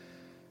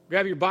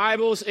Grab your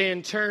Bibles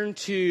and turn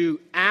to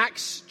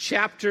Acts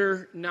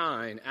chapter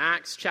 9.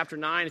 Acts chapter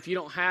 9. If you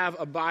don't have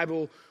a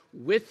Bible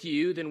with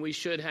you, then we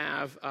should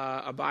have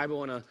a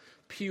Bible in a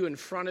pew in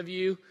front of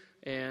you.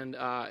 And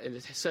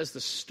it says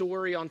the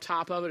story on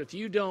top of it. If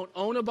you don't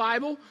own a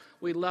Bible,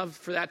 we'd love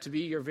for that to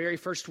be your very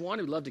first one.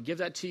 We'd love to give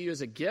that to you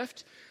as a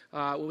gift.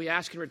 What we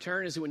ask in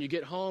return is that when you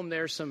get home,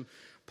 there's some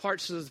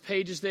parts of the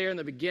pages there in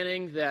the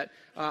beginning that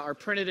are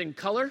printed in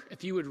color.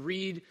 If you would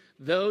read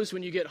those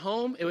when you get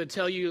home, it would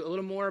tell you a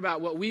little more about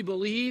what we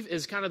believe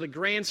is kind of the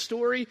grand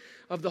story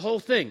of the whole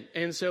thing.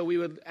 And so we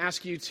would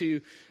ask you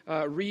to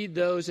read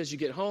those as you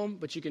get home,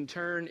 but you can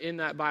turn in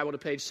that Bible to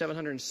page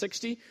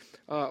 760,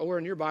 or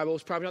in your Bible,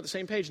 it's probably not the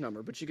same page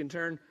number, but you can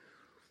turn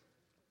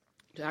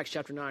to Acts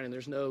chapter 9, and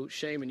there's no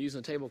shame in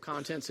using the table of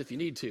contents if you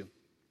need to.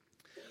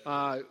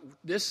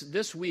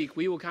 This week,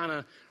 we will kind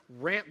of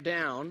ramp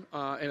down,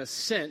 in a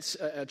sense,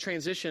 a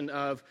transition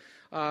of,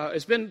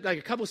 it's been like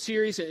a couple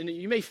series, and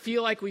you may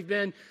feel like we've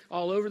been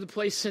all over the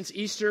place since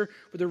Easter,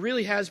 but there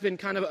really has been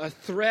kind of a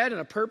thread and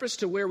a purpose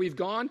to where we've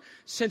gone.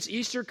 Since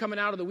Easter, coming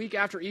out of the week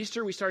after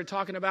Easter, we started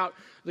talking about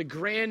the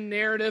grand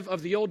narrative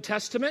of the Old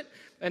Testament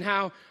and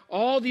how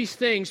all these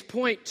things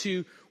point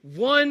to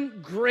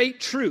one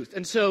great truth.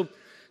 And so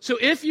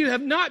if you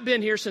have not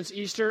been here since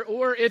Easter,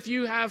 or if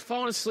you have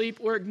fallen asleep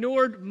or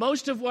ignored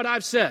most of what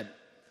I've said,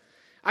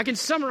 I can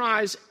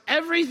summarize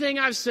everything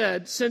I've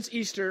said since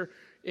Easter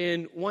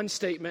in one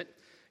statement: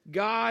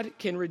 God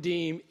can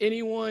redeem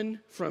anyone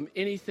from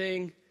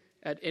anything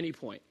at any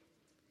point.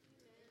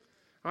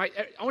 All right,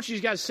 I want you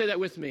guys to say that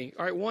with me.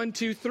 All right, 1,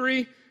 2,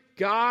 3.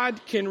 God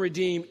can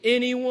redeem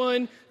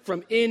anyone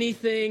from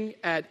anything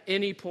at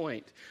any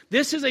point.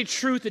 This is a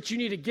truth that you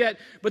need to get.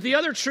 But the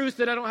other truth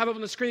that I don't have up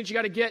on the screen that you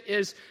got to get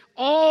is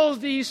all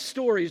these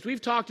stories.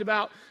 We've talked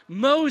about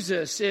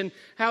Moses and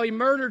how he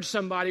murdered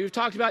somebody. We've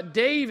talked about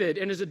David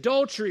and his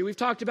adultery. We've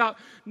talked about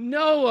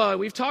Noah.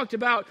 We've talked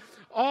about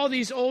all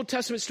these Old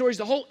Testament stories,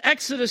 the whole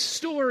Exodus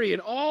story,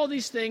 and all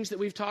these things that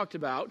we've talked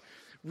about.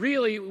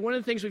 Really, one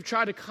of the things we've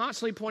tried to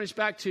constantly point us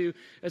back to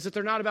is that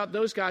they're not about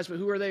those guys, but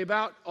who are they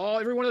about?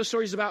 Every one of those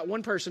stories is about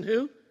one person.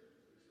 Who?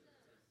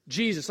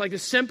 Jesus. Like the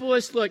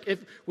simplest, look,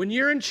 when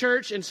you're in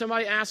church and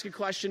somebody asks a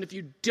question, if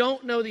you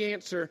don't know the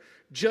answer,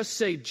 just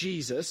say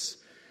Jesus,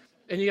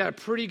 and you got a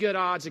pretty good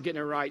odds of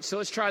getting it right. So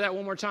let's try that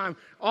one more time.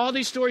 All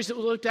these stories that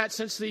we looked at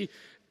since the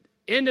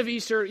end of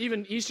Easter,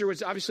 even Easter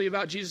was obviously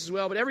about Jesus as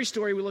well, but every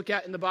story we look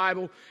at in the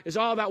Bible is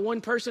all about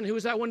one person. Who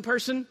is that one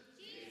person?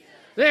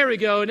 There we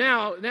go.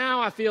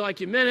 Now I feel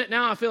like you meant it.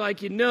 Now I feel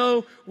like you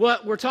know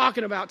what we're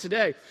talking about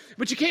today.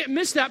 But you can't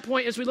miss that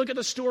point as we look at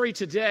the story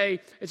today.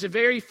 It's a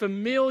very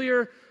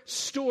familiar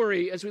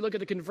story as we look at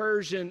the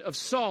conversion of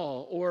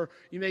Saul, or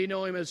you may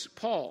know him as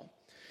Paul.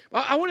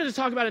 Well, I wanted to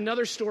talk about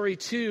another story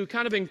too,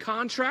 kind of in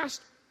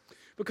contrast,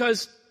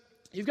 because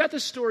you've got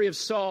this story of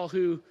Saul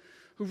who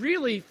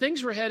really,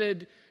 things were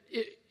headed,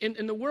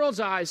 in the world's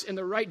eyes, in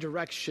the right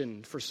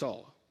direction for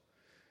Saul.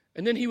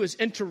 And then he was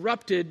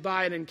interrupted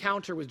by an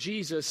encounter with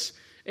Jesus.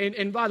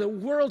 And by the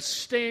world's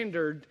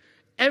standard,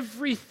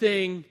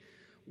 everything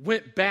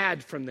went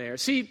bad from there.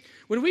 See,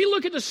 when we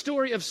look at the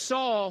story of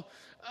Saul,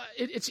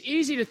 it's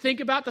easy to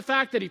think about the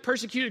fact that he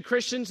persecuted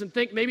Christians and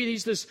think maybe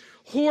he's this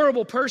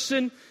horrible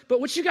person.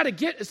 But what you got to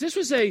get is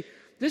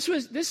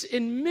this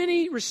in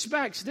many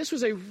respects, this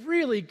was a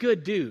really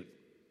good dude.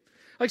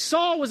 Like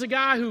Saul was a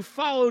guy who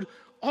followed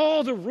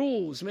all the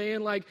rules,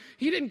 man. Like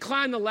he didn't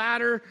climb the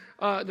ladder,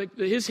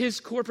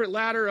 his corporate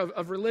ladder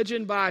of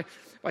religion by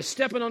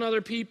stepping on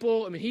other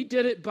people. I mean, he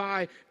did it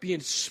by being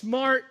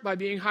smart, by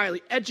being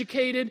highly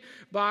educated,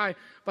 by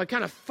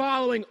kind of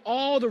following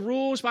all the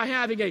rules, by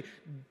having a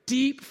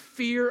deep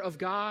fear of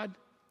God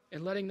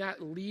and letting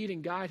that lead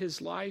and guide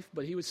his life.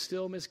 But he was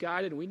still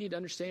misguided, and we need to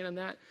understand on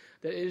that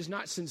it is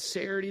not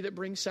sincerity that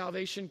brings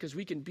salvation, because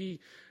we can be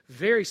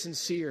very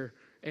sincere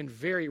and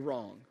very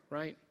wrong,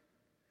 right?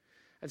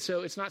 And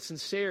so it's not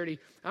sincerity.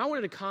 I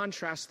wanted to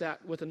contrast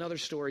that with another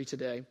story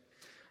today.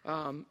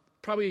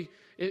 Probably,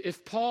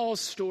 if Paul's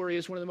story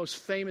is one of the most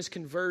famous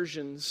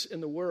conversions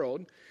in the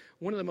world,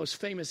 one of the most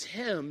famous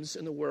hymns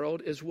in the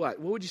world is what?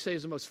 What would you say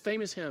is the most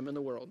famous hymn in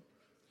the world?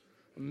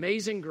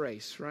 Amazing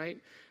Grace, right?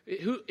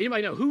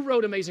 Anybody know? Who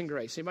wrote Amazing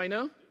Grace? Anybody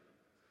know?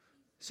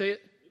 Say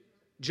it.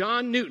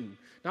 John Newton.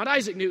 Not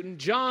Isaac Newton,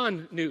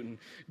 John Newton.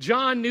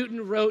 John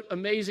Newton wrote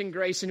Amazing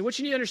Grace. And what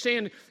you need to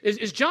understand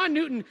is John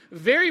Newton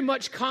very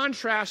much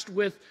contrast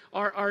with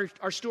our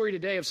story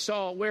today of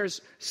Saul,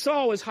 whereas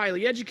Saul was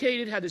highly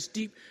educated, had this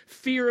deep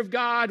fear of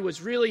God,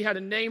 had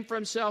a name for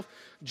himself.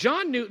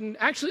 John Newton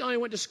actually only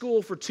went to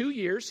school for 2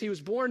 years. He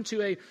was born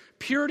to a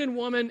Puritan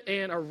woman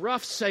and a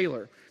rough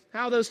sailor.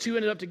 How those two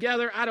ended up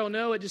together, I don't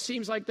know. It just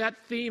seems like that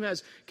theme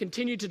has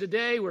continued to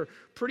today, where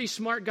pretty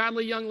smart,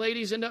 godly young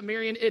ladies end up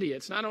marrying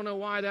idiots. And I don't know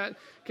why that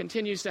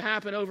continues to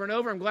happen over and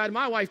over. I'm glad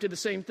my wife did the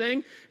same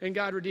thing, and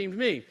God redeemed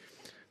me.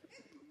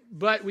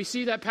 But we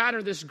see that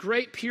pattern. This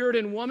great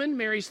Puritan woman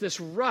marries this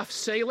rough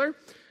sailor.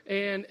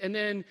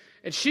 And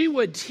she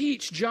would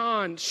teach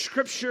John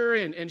scripture,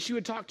 and she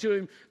would talk to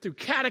him through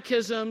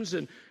catechisms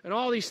and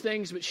all these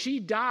things. But she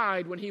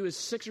died when he was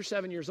 6 or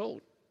 7 years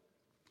old.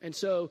 And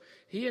so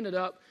he ended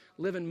up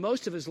living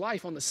most of his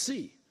life on the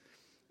sea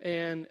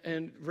and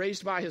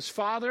raised by his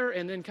father,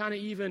 and then kind of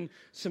even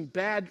some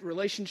bad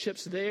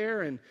relationships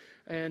there.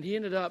 And he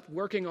ended up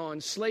working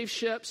on slave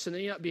ships, and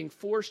then he ended up being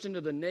forced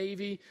into the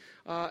Navy.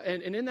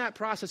 And in that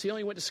process, he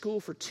only went to school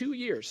for 2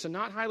 years, so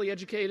not highly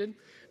educated,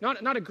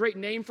 not a great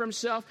name for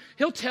himself.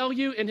 He'll tell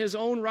you in his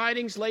own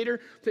writings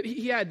later that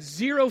he had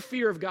zero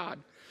fear of God.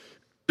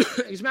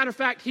 As a matter of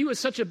fact, he was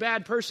such a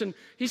bad person,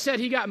 he said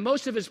he got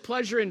most of his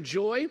pleasure and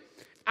joy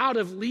out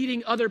of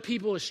leading other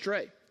people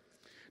astray.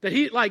 That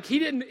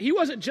he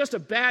wasn't just a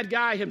bad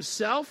guy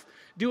himself,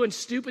 doing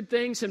stupid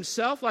things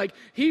himself. Like,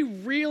 he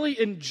really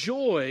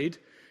enjoyed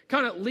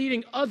kind of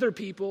leading other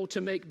people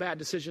to make bad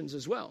decisions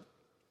as well.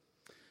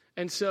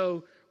 And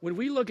so when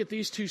we look at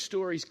these two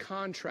stories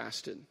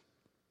contrasted,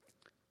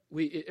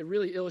 it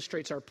really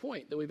illustrates our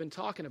point that we've been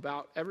talking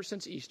about ever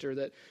since Easter,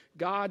 that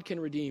God can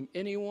redeem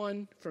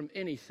anyone from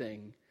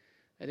anything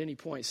at any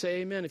point.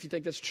 Say amen if you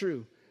think that's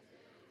true.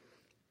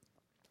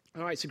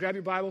 All right, so grab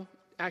your Bible,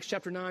 Acts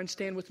chapter 9,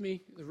 stand with me,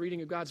 the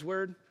reading of God's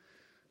Word.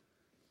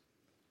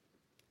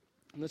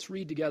 And let's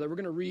read together. We're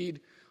going to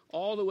read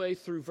all the way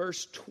through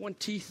verse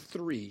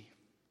 23.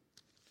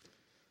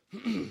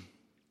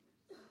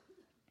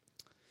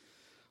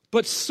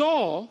 But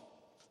Saul,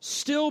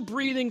 still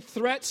breathing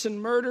threats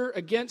and murder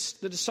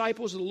against the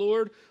disciples of the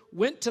Lord,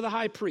 went to the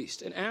high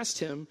priest and asked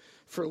him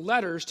for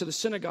letters to the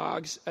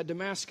synagogues at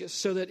Damascus,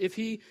 so that if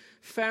he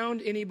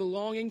found any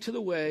belonging to the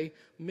way,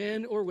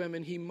 men or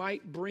women, he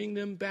might bring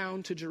them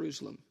bound to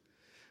Jerusalem.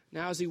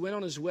 Now as he went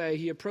on his way,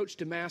 he approached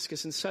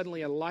Damascus, and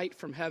suddenly a light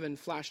from heaven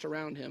flashed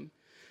around him.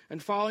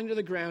 And falling to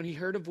the ground, he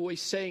heard a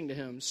voice saying to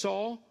him,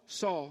 Saul,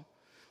 Saul,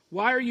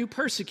 why are you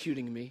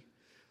persecuting me?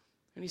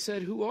 And he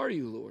said, Who are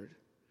you, Lord?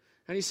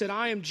 And he said,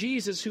 I am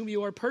Jesus, whom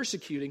you are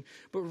persecuting.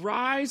 But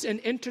rise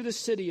and enter the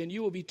city, and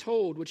you will be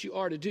told what you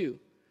are to do.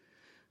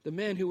 The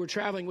men who were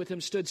traveling with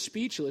him stood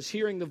speechless,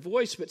 hearing the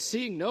voice, but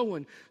seeing no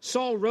one.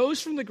 Saul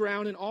rose from the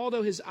ground, and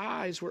although his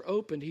eyes were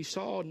opened, he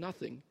saw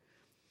nothing.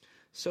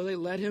 So they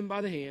led him by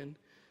the hand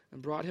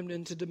and brought him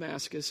into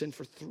Damascus. And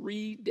for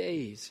 3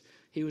 days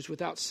he was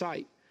without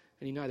sight,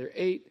 and he neither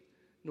ate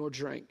nor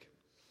drank.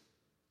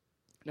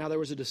 Now there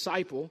was a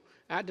disciple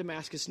at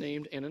Damascus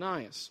named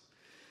Ananias.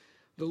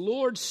 The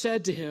Lord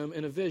said to him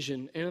in a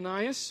vision,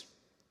 Ananias?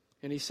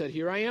 And he said,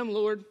 Here I am,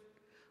 Lord.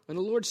 And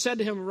the Lord said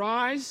to him,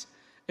 Rise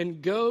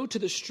and go to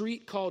the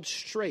street called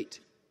Straight,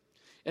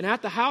 and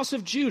at the house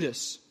of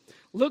Judas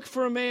look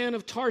for a man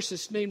of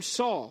Tarsus named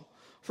Saul.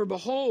 For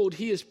behold,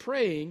 he is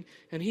praying,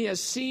 and he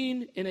has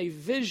seen in a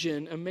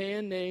vision a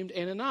man named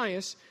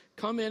Ananias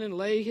come in and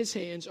lay his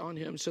hands on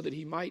him so that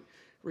he might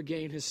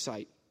regain his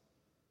sight.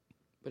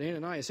 But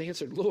Ananias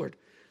answered, Lord,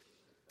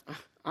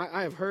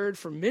 I have heard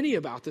from many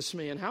about this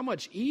man, how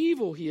much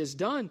evil he has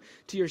done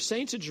to your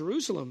saints at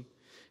Jerusalem.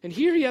 And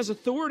here he has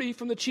authority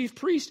from the chief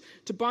priest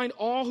to bind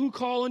all who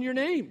call on your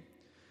name.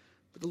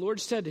 But the Lord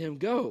said to him,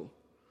 Go,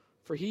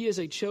 for he is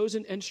a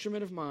chosen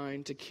instrument of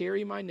mine to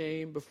carry my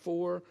name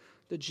before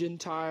the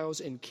Gentiles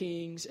and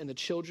kings and the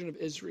children of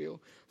Israel.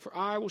 For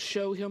I will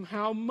show him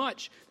how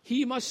much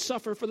he must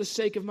suffer for the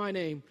sake of my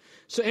name.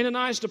 So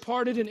Ananias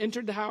departed and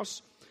entered the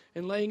house,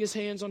 and laying his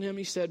hands on him,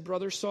 he said,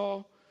 Brother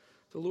Saul,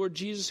 the Lord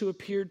Jesus, who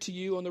appeared to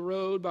you on the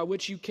road by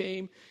which you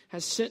came,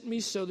 has sent me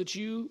so that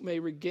you may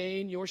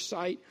regain your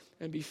sight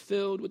and be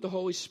filled with the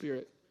Holy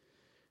Spirit.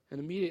 And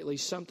immediately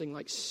something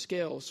like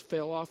scales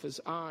fell off his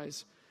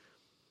eyes,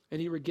 and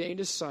he regained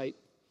his sight.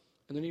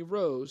 And then he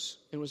rose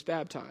and was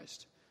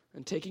baptized.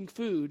 And taking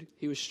food,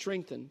 he was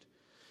strengthened.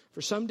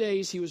 For some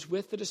days he was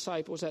with the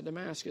disciples at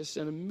Damascus,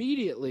 and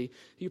immediately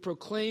he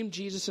proclaimed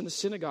Jesus in the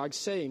synagogue,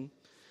 saying,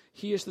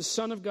 He is the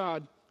Son of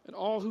God. And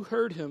all who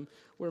heard him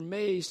were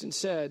amazed and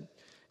said,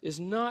 Is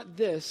not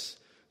this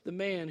the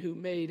man who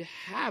made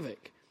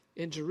havoc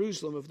in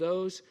Jerusalem of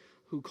those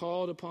who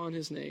called upon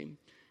his name?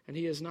 And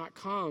he has not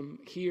come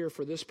here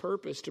for this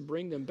purpose, to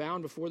bring them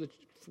bound before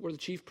the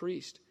chief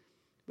priest.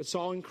 But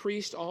Saul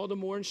increased all the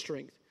more in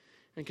strength,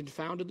 and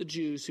confounded the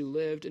Jews who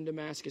lived in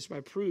Damascus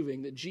by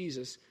proving that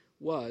Jesus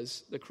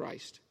was the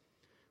Christ.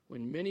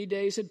 When many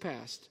days had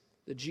passed,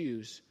 the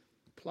Jews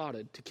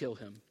plotted to kill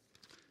him.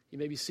 You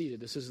may be seated.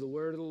 This is the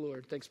word of the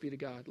Lord. Thanks be to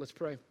God. Let's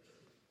pray.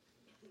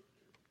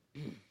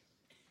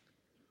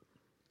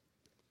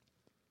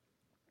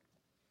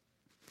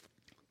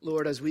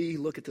 Lord, as we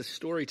look at this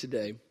story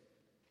today,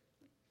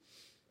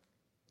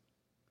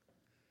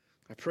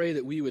 I pray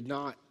that we would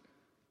not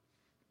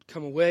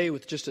come away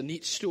with just a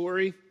neat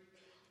story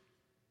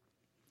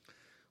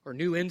or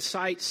new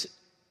insights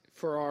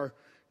for our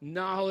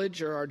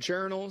knowledge or our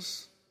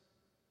journals.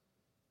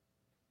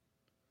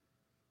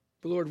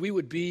 But Lord, we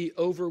would be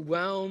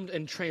overwhelmed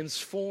and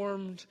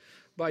transformed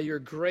by your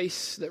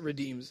grace that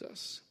redeems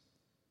us.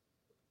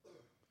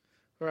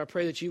 Lord, I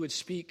pray that you would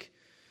speak,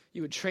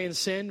 you would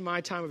transcend my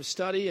time of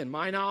study and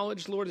my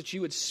knowledge, Lord, that you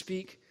would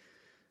speak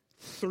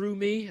through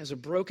me as a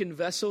broken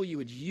vessel, you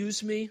would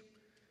use me.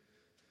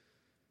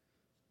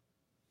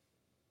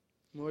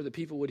 Lord, that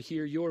people would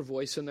hear your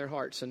voice in their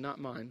hearts and not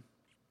mine.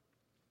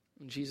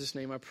 In Jesus'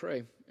 name I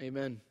pray.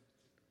 Amen.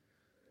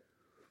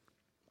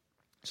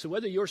 So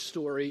whether your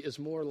story is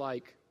more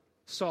like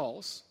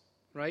Saul's,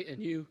 right,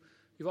 and you've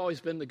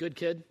always been the good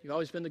kid, you've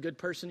always been the good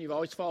person, you've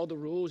always followed the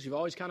rules, you've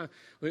always kind of,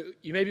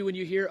 maybe when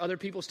you hear other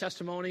people's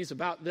testimonies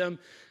about them,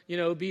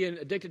 being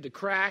addicted to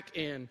crack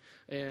and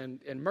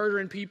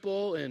murdering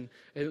people, and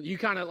you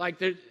kind of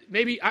like,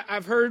 maybe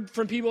I've heard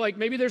from people like,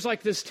 maybe there's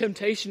like this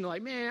temptation,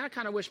 like, man, I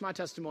kind of wish my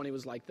testimony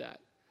was like that.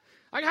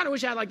 I kind of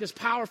wish I had like this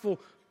powerful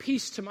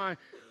piece to my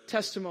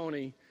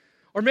testimony.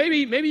 Or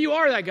maybe you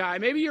are that guy.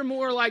 Maybe you're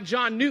more like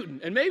John Newton,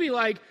 and maybe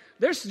like,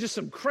 there's just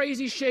some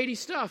crazy, shady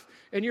stuff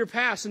in your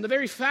past. And the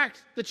very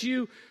fact that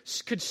you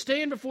could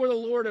stand before the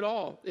Lord at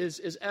all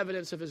is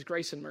evidence of his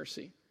grace and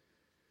mercy.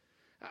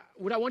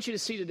 What I want you to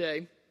see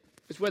today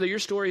is whether your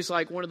story is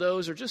like one of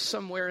those or just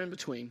somewhere in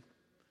between.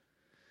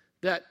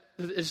 That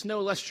is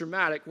no less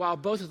dramatic. While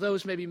both of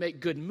those maybe make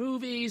good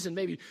movies and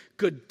maybe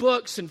good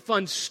books and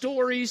fun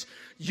stories,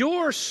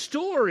 your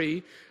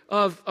story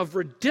of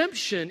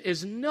redemption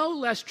is no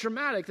less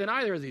dramatic than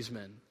either of these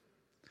men.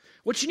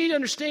 What you need to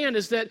understand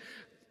is that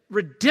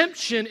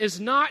redemption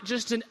is not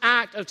just an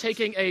act of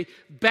taking a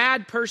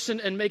bad person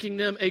and making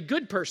them a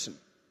good person.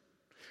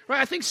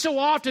 Right? I think so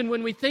often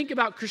when we think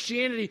about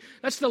Christianity,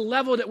 that's the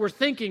level that we're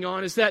thinking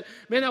on, is that,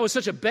 man, that was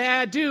such a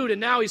bad dude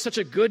and now he's such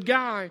a good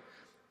guy.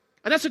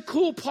 And that's a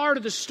cool part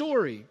of the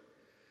story.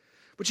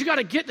 But you got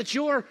to get that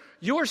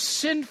your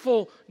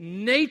sinful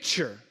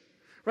nature,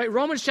 right?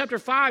 Romans chapter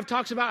 5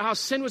 talks about how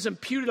sin was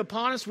imputed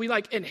upon us. We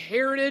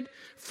inherited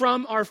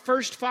from our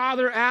first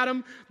father,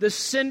 Adam, the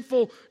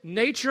sinful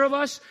nature of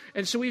us.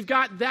 And so we've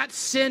got that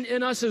sin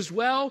in us as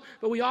well,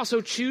 but we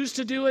also choose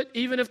to do it,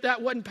 even if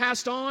that wasn't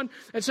passed on.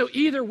 And so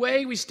either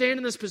way, we stand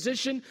in this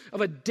position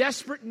of a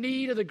desperate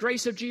need of the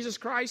grace of Jesus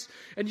Christ.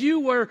 And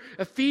you were,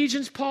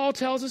 Ephesians, Paul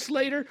tells us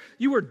later,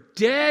 you were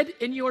dead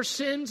in your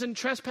sins and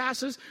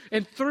trespasses,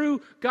 and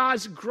through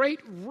God's great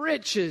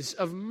riches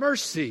of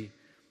mercy,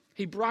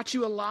 he brought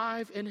you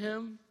alive in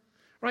him.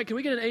 Right? Can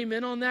we get an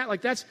amen on that?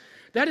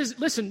 That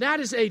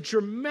is a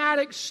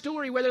dramatic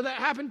story. Whether that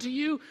happened to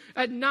you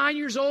at 9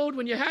 years old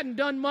when you hadn't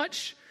done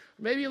much,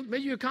 maybe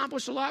you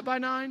accomplished a lot by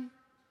 9.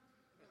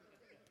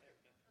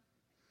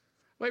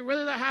 Like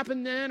whether that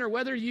happened then or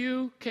whether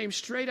you came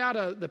straight out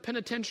of the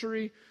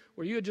penitentiary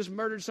where you had just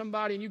murdered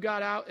somebody and you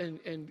got out and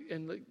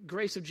the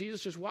grace of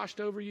Jesus just washed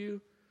over you.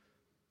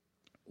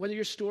 Whether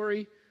your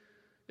story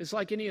is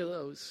like any of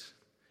those.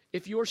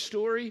 If your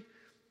story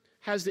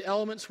has the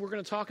elements we're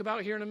going to talk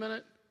about here in a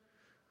minute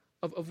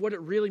of what it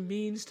really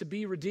means to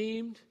be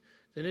redeemed,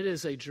 then it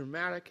is a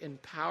dramatic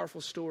and powerful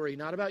story,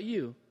 not about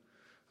you,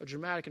 a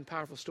dramatic and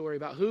powerful story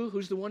about who?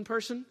 Who's the one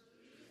person?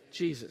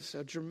 Jesus.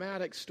 A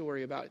dramatic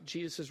story about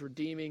Jesus'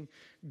 redeeming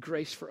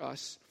grace for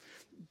us.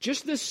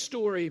 Just this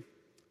story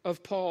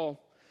of Paul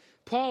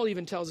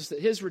even tells us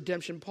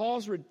that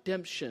Paul's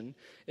redemption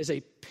is a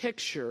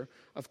picture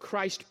of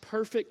Christ's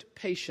perfect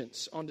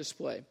patience on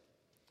display.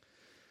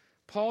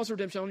 Paul's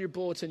redemption, on your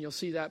bulletin, you'll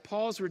see that.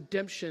 Paul's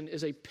redemption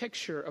is a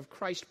picture of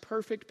Christ's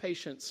perfect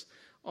patience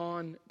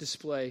on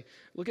display.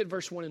 Look at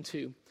verse 1 and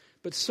 2.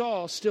 But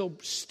Saul,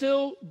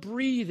 still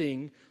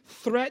breathing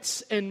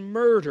threats and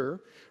murder,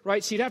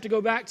 right? So you'd have to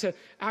go back to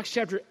Acts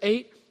chapter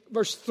 8,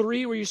 verse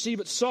 3, where you see,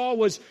 but Saul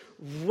was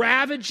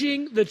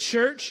ravaging the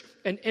church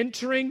and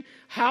entering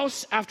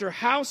house after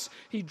house.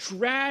 He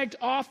dragged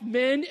off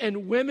men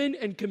and women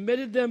and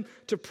committed them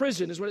to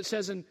prison, is what it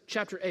says in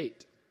chapter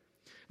 8.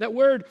 That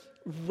word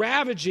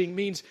ravaging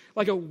means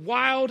like a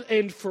wild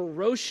and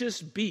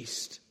ferocious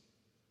beast.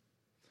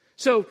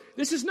 So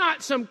this is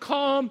not some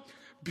calm,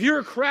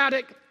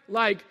 bureaucratic,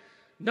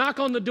 knock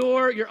on the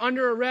door, you're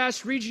under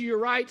arrest, read you your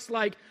rights,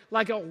 like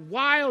a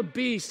wild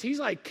beast. He's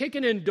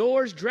kicking in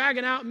doors,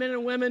 dragging out men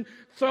and women,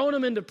 throwing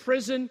them into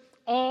prison,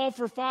 all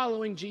for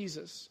following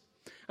Jesus.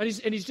 And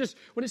he's just,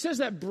 when it says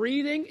that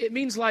breathing, it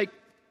means like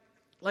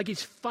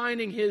he's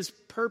finding his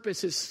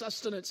purpose, his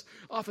sustenance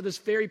off of this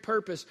very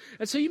purpose.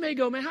 And so you may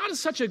go, man, how does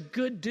such a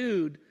good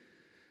dude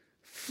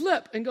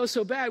flip and go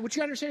so bad? What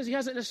you understand is he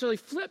hasn't necessarily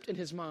flipped in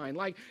his mind.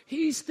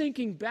 He's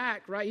thinking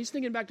back, right? He's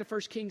thinking back to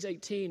 1 Kings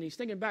 18. He's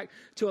thinking back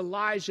to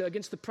Elijah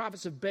against the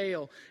prophets of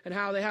Baal and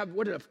how they have,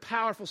 what a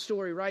powerful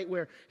story, right?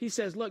 Where he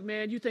says, look,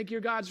 man, you think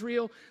your God's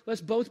real?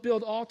 Let's both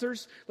build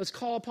altars. Let's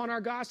call upon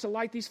our gods to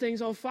light these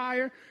things on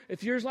fire.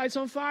 If yours lights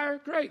on fire,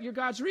 great, your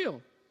God's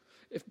real.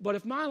 But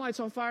if my light's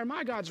on fire,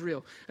 my God's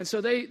real. And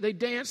so they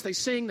dance, they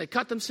sing, they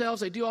cut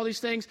themselves, they do all these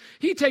things.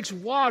 He takes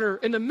water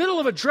in the middle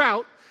of a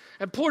drought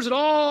and pours it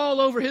all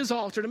over his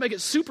altar to make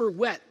it super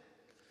wet.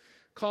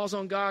 Calls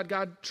on God.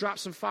 God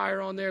drops some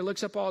fire on there,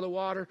 licks up all the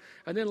water.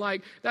 And then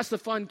that's the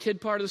fun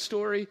kid part of the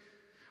story.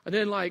 And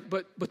then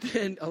but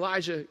then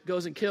Elijah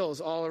goes and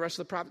kills all the rest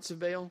of the prophets of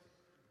Baal.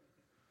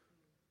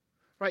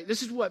 Right?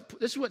 This is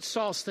what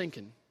Saul's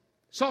thinking.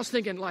 Saul's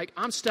thinking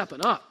I'm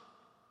stepping up.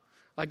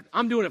 Like,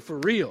 I'm doing it for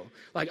real.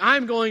 Like,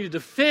 I'm going to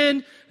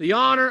defend the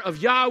honor of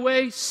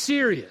Yahweh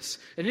serious.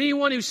 And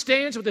anyone who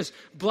stands with this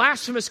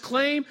blasphemous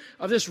claim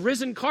of this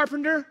risen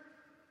carpenter,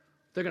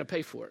 they're going to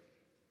pay for it.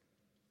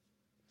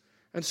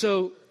 And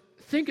so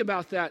think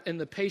about that in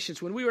the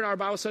patience. When we were in our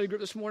Bible study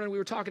group this morning, we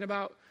were talking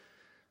about,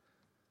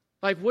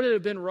 like, would it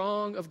have been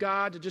wrong of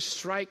God to just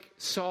strike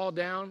Saul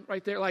down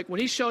right there? Like, when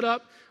he showed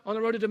up on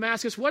the road to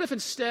Damascus, what if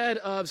instead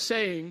of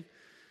saying,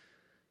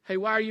 hey,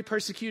 why are you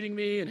persecuting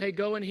me? And hey,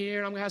 go in here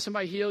and I'm going to have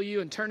somebody heal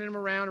you and turning him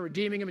around and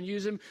redeeming him and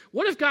use him.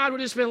 What if God would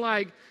have just been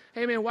like,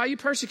 hey, man, why are you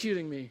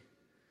persecuting me?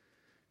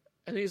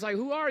 And he's like,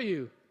 who are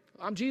you?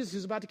 I'm Jesus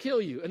who's about to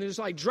kill you. And they just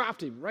like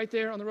dropped him right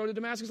there on the road to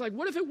Damascus. Like,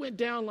 what if it went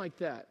down like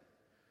that?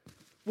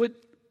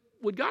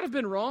 Would God have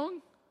been wrong?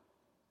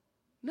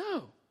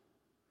 No.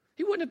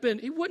 He wouldn't have been.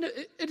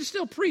 It is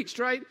still preached,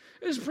 right?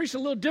 It is preached a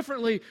little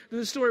differently than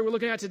the story we're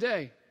looking at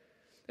today.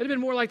 It had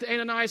been more like the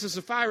Ananias and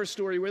Sapphira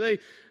story where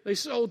they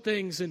sold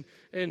things and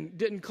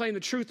didn't claim the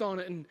truth on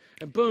it, and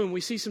boom,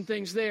 we see some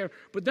things there.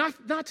 But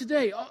not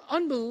today.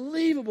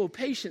 Unbelievable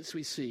patience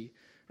we see,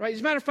 right? As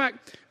a matter of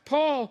fact,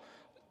 Paul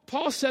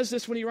says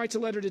this when he writes a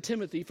letter to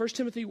Timothy. 1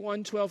 Timothy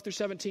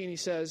 1:12-17, he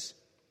says,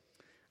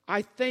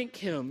 I thank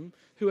him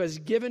who has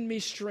given me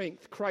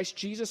strength, Christ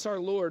Jesus our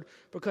Lord,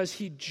 because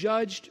he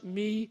judged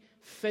me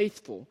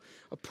faithful,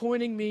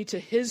 appointing me to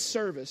his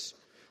service.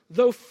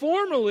 Though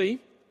formerly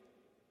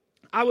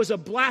I was a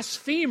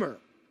blasphemer,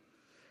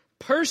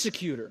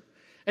 persecutor,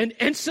 an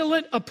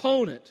insolent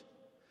opponent,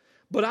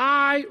 but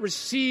I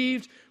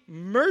received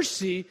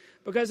mercy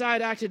because I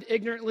had acted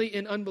ignorantly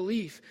in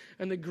unbelief,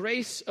 and the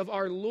grace of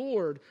our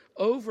Lord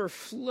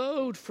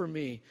overflowed for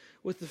me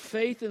with the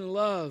faith and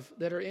love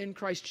that are in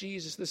Christ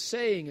Jesus. The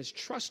saying is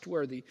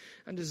trustworthy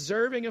and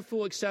deserving of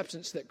full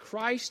acceptance that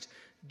Christ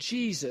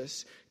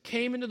Jesus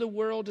came into the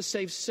world to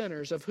save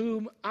sinners, of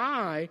whom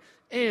I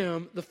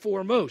am the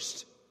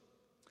foremost.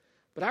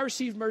 But I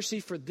received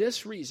mercy for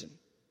this reason,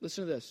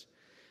 listen to this,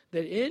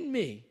 that in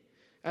me,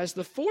 as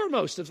the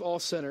foremost of all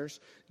sinners,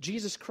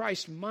 Jesus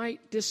Christ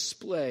might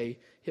display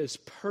his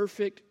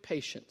perfect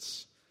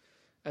patience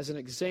as an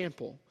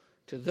example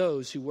to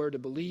those who were to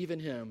believe in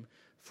him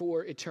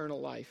for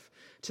eternal life.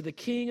 To the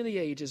King of the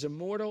ages,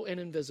 immortal and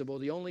invisible,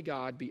 the only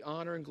God, be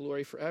honor and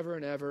glory forever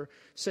and ever.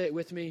 Say it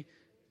with me,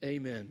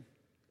 amen.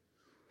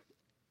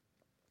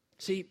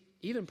 See,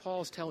 even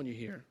Paul's telling you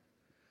here,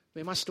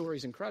 man, my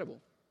story's incredible.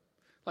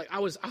 Like, I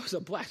was a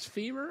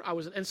blasphemer. I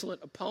was an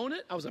insolent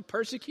opponent. I was a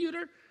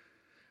persecutor.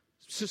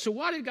 So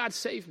why did God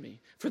save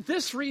me? For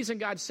this reason,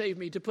 God saved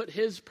me, to put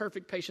his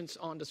perfect patience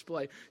on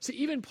display. See,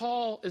 even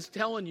Paul is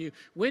telling you,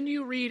 when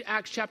you read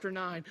Acts chapter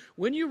 9,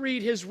 when you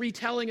read his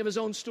retelling of his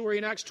own story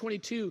in Acts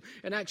 22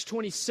 and Acts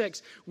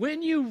 26,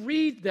 when you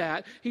read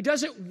that, he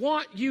doesn't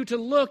want you to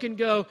look and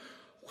go,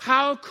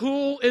 how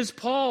cool is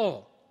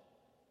Paul?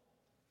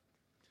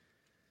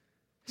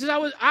 He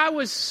says, I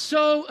was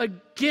so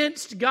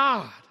against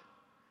God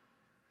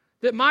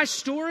that my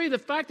story, the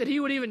fact that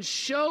he would even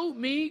show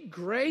me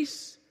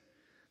grace,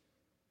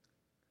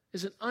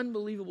 is an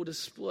unbelievable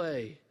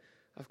display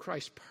of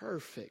Christ's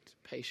perfect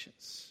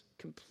patience,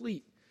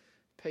 complete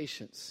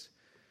patience,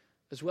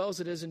 as well as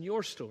it is in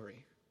your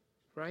story,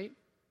 right?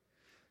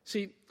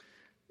 See,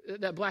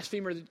 that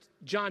blasphemer,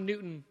 John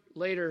Newton,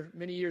 later,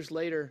 many years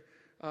later,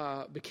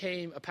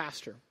 became a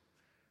pastor.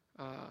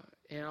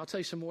 And I'll tell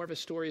you some more of his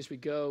story as we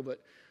go,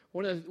 but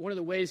one of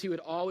the ways he would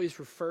always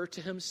refer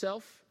to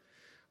himself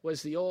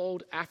was the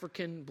old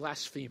African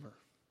blasphemer.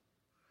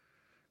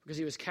 Because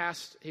he was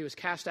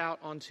cast out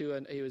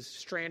he was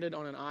stranded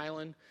on an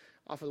island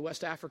off of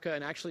West Africa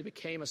and actually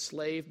became a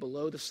slave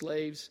below the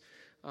slaves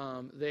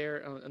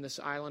there on this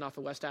island off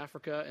of West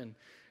Africa. And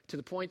to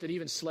the point that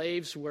even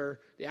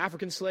the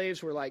African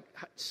slaves were like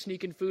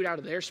sneaking food out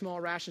of their small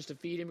rations to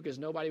feed him because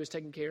nobody was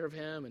taking care of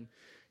him. And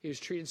he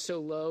was treated so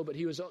low, but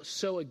he was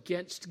so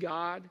against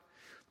God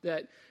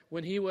that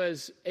when he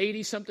was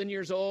 80-something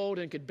years old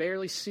and could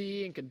barely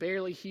see and could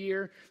barely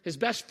hear, his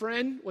best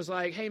friend was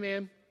like, hey,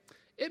 man,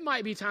 it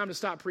might be time to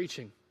stop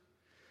preaching.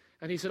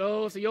 And he said,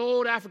 if the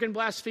old African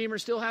blasphemer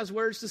still has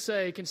words to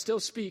say, can still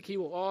speak, he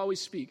will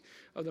always speak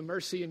of the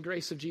mercy and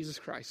grace of Jesus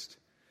Christ.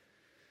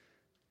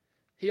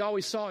 He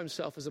always saw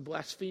himself as a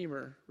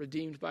blasphemer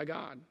redeemed by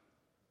God.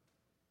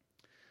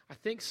 I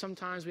think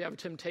sometimes we have a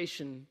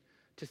temptation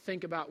to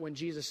think about when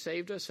Jesus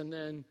saved us, and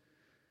then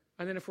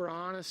if we're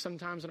honest,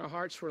 sometimes in our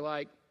hearts we're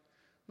like,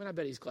 man, I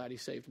bet he's glad he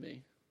saved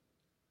me.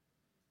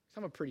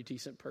 I'm a pretty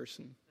decent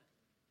person.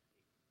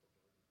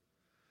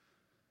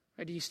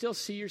 Do you still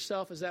see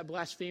yourself as that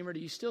blasphemer? Do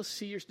you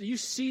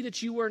see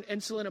that you were an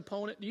insolent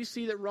opponent? Do you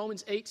see that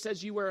Romans 8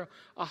 says you were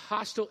a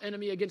hostile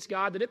enemy against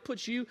God? That it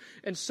puts you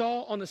and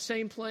Saul on the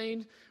same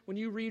plane when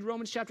you read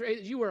Romans chapter 8?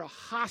 That you were a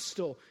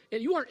hostile.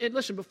 And you weren't,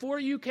 listen, before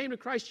you came to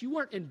Christ, you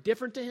weren't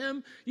indifferent to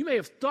him. You may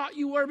have thought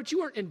you were, but you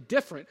weren't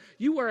indifferent.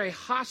 You were a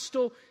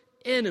hostile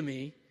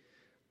enemy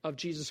of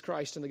Jesus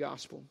Christ and the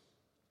gospel.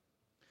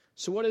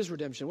 So what is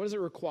redemption? What does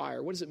it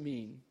require? What does it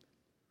mean?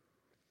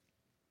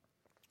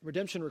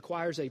 Redemption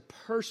requires a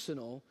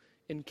personal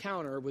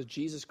encounter with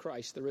Jesus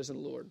Christ, the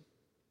risen Lord.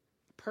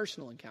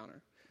 personal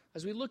encounter.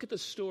 As we look at the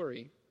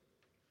story,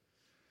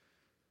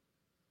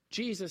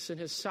 Jesus, in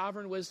his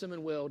sovereign wisdom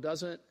and will,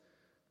 doesn't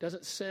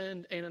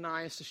send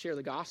Ananias to share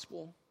the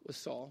gospel with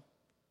Saul,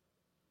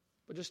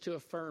 but just to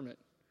affirm it.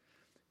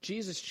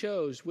 Jesus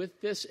chose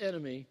with this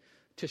enemy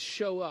to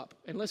show up.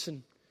 And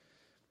listen,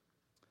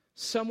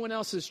 someone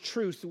else's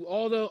truth,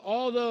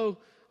 although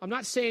I'm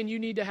not saying you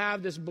need to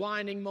have this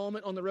blinding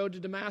moment on the road to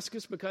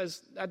Damascus,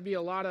 because that'd be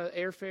a lot of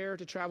airfare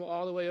to travel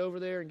all the way over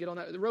there and get on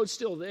that. The road's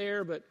still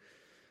there, but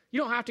you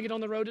don't have to get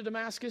on the road to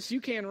Damascus.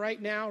 You can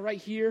right now,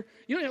 right here.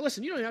 You don't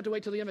even have to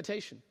wait till the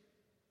invitation.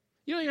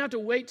 You don't even have to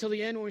wait till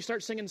the end when we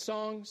start singing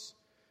songs.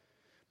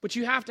 But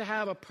you have to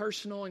have a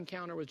personal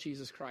encounter with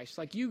Jesus Christ.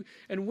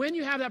 And when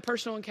you have that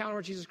personal encounter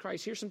with Jesus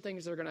Christ, here's some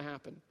things that are going to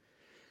happen.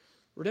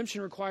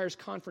 Redemption requires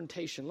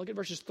confrontation. Look at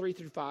verses 3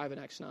 through 5 in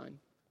Acts 9.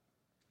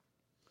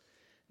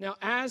 Now,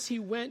 as he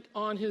went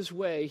on his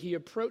way, he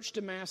approached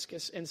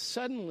Damascus, and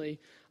suddenly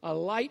a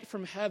light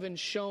from heaven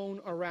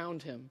shone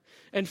around him.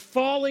 And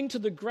falling to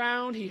the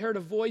ground, he heard a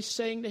voice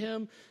saying to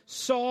him,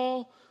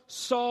 "Saul,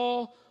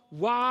 Saul,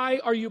 why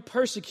are you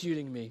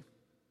persecuting me?"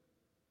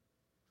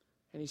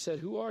 And he said,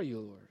 "Who are you,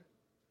 Lord?"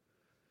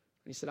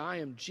 And he said, "I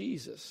am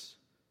Jesus,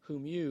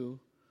 whom you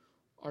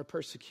are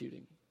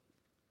persecuting."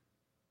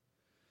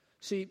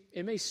 See,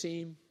 it may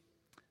seem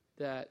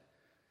that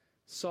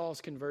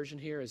Saul's conversion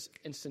here is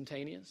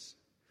instantaneous,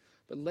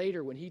 but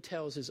later when he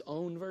tells his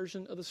own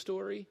version of the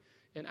story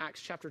in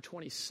Acts chapter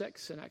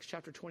 26 and Acts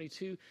chapter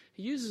 22,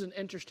 he uses an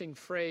interesting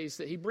phrase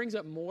that he brings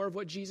up more of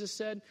what Jesus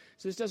said.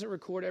 So this doesn't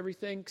record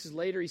everything, because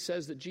later he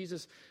says that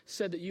Jesus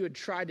said that you had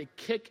tried to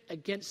kick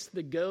against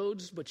the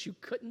goads, but you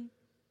couldn't.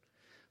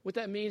 What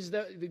that means,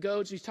 that the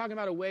goads, he's talking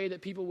about a way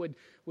that people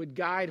would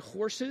guide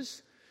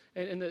horses,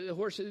 and the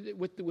horses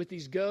with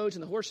these goads,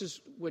 and the horses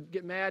would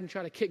get mad and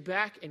try to kick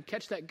back and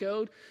catch that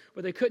goad,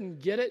 but they couldn't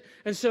get it.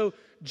 And so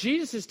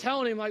Jesus is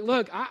telling him,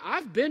 look,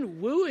 I've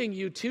been wooing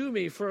you to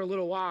me for a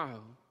little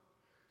while.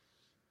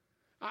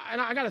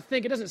 And I got to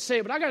think, it doesn't say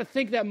it, but I got to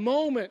think that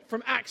moment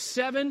from Acts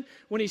 7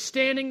 when he's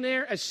standing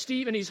there as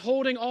Stephen, he's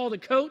holding all the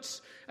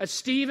coats as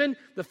Stephen,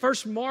 the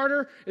first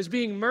martyr, is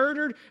being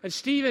murdered, and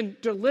Stephen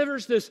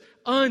delivers this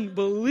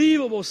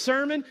unbelievable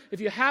sermon. If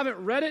you haven't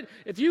read it,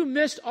 if you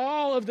missed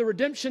all of the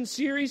redemption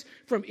series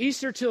from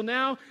Easter till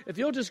now, if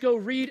you'll just go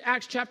read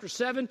Acts chapter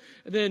 7,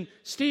 then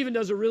Stephen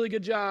does a really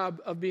good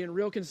job of being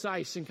real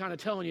concise and kind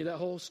of telling you that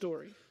whole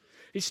story.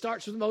 He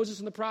starts with Moses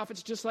and the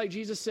prophets, just like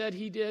Jesus said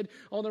he did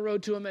on the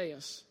road to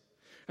Emmaus.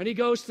 And he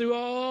goes through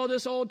all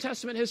this Old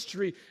Testament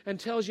history and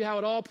tells you how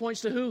it all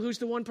points to who? Who's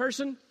the one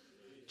person?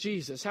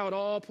 Jesus. How it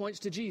all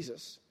points to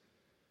Jesus.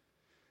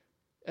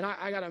 And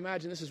I got to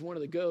imagine this is one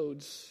of the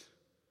goads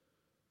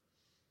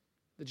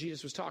that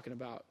Jesus was talking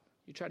about.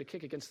 You try to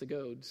kick against the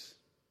goads.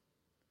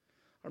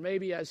 Or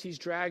maybe as he's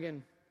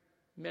dragging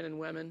men and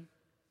women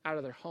out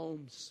of their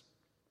homes,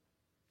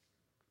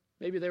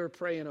 maybe they were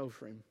praying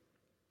over him.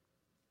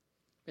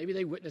 Maybe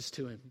they witnessed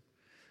to him.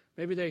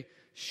 Maybe they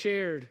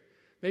shared,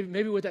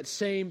 maybe with that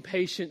same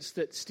patience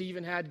that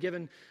Stephen had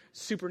given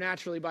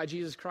supernaturally by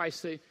Jesus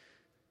Christ,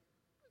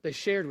 they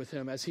shared with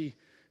him as he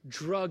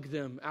drugged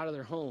them out of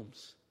their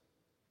homes.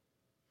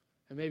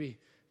 And maybe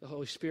the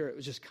Holy Spirit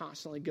was just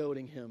constantly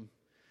goading him.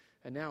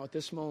 And now at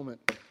this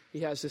moment, he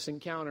has this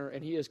encounter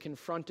and he is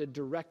confronted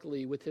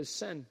directly with his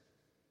sin.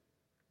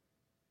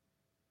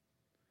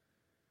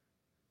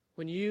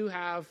 When you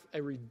have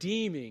a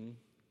redeeming,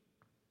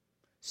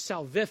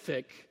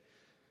 salvific,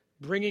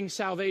 bringing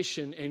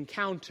salvation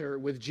encounter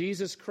with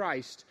Jesus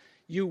Christ,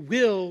 you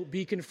will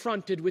be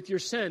confronted with your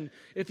sin.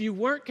 If you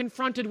weren't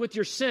confronted with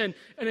your sin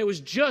and it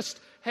was just,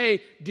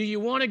 hey, do you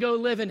want to go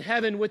live in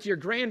heaven with your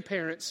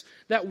grandparents?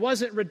 That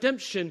wasn't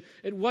redemption.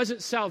 It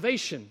wasn't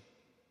salvation.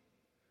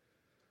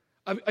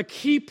 A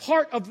key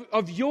part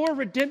of your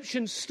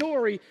redemption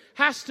story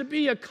has to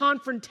be a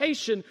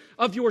confrontation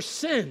of your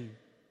sin.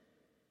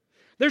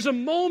 There's a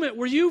moment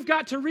where you've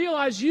got to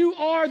realize you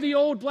are the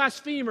old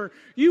blasphemer.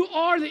 You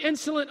are the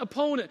insolent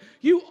opponent.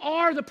 You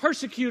are the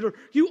persecutor.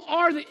 You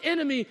are the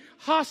enemy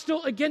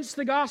hostile against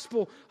the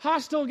gospel,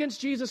 hostile against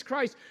Jesus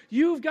Christ.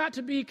 You've got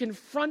to be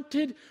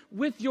confronted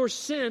with your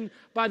sin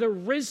by the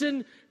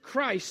risen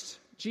Christ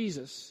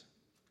Jesus.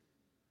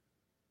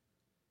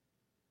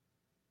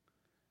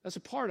 That's a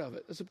part of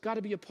it. That's got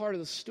to be a part of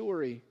the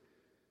story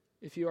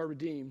if you are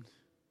redeemed.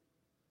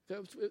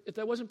 If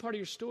that wasn't part of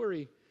your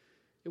story,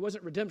 it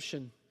wasn't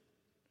redemption.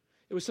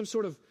 It was some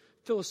sort of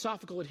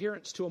philosophical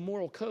adherence to a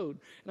moral code.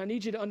 And I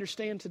need you to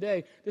understand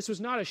today, this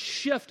was not a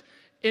shift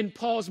in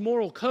Paul's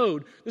moral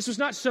code. This was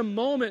not some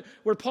moment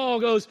where Paul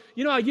goes,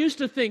 I used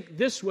to think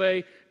this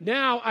way,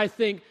 now I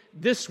think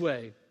this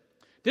way.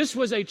 This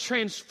was a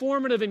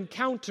transformative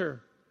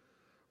encounter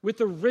with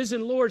the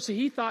risen Lord. So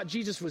he thought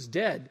Jesus was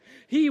dead.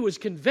 He was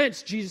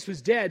convinced Jesus was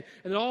dead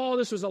and that all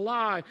this was a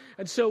lie.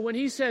 And so when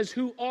he says,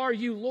 "Who are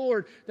you,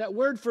 Lord?" that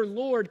word for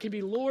Lord can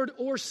be Lord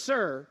or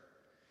Sir.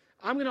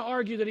 I'm going to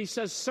argue that he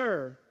says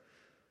Sir.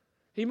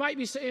 He might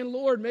be saying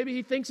Lord. Maybe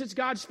he thinks it's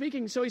God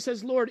speaking, so he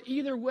says Lord.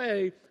 Either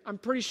way, I'm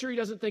pretty sure he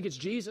doesn't think it's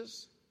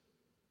Jesus.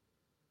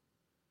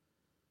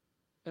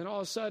 And all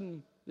of a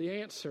sudden,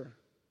 the answer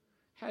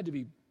had to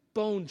be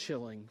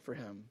bone-chilling for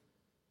him.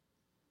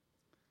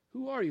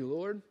 Who are you,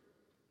 Lord?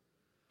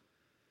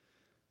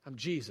 I'm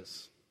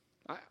Jesus.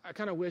 I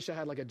kind of wish I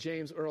had like a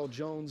James Earl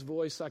Jones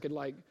voice so I could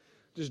like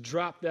just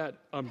drop that,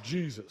 I'm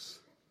Jesus.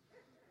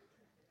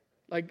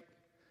 Like,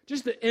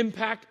 just the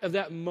impact of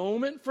that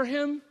moment for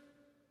him.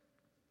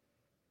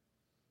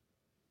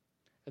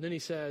 And then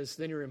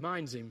he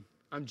reminds him,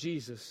 I'm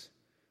Jesus,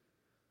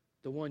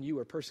 the one you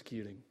are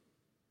persecuting.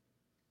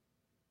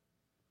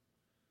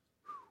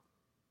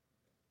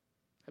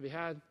 Have you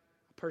had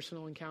a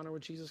personal encounter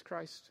with Jesus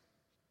Christ?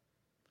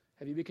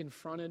 Have you been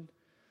confronted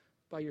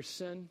by your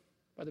sin,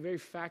 by the very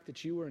fact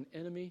that you were an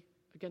enemy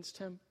against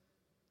him?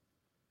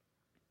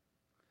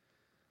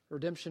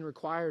 Redemption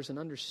requires an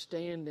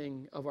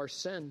understanding of our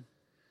sin.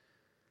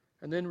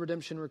 And then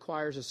redemption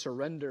requires a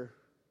surrender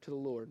to the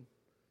Lord.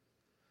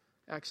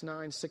 Acts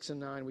 9, 6 and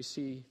 9, we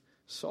see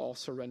Saul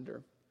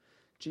surrender.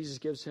 Jesus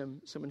gives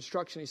him some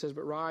instruction. He says,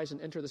 but rise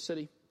and enter the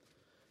city,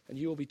 and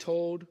you will be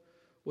told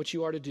what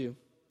you are to do.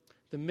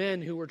 The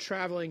men who were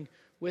traveling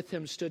with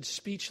him stood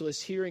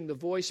speechless, hearing the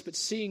voice, but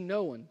seeing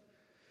no one.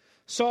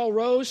 Saul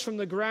rose from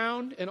the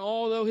ground, and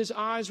although his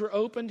eyes were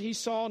opened, he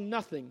saw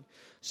nothing.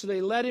 So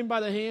they led him by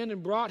the hand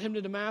and brought him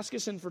to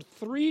Damascus, and for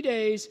 3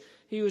 days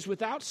he was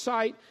without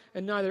sight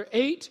and neither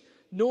ate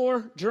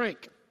nor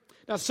drank.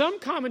 Now, some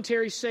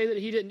commentaries say that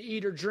he didn't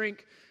eat or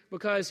drink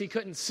because he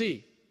couldn't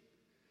see.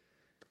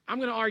 I'm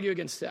going to argue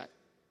against that.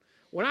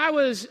 When I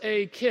was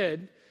a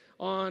kid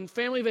on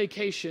family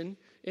vacation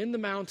in the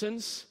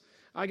mountains,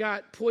 I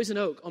got poison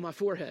oak on my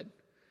forehead.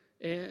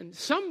 And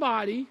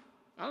somebody,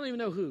 I don't even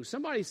know who,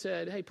 somebody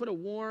said, hey, put a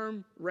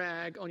warm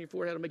rag on your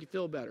forehead, it'll make you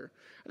feel better.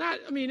 And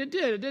I mean, it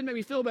did make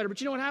me feel better,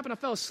 but you know what happened? I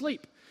fell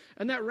asleep,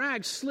 and that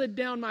rag slid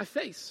down my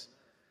face.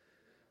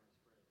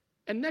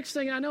 And next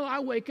thing I know, I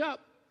wake up,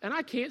 and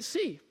I can't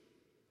see.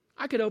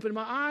 I could open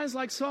my eyes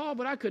like Saul,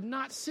 but I could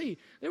not see.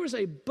 There was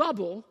a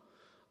bubble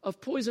of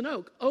poison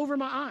oak over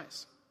my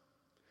eyes.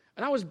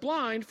 And I was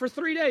blind for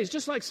 3 days,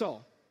 just like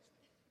Saul.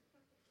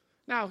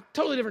 Now,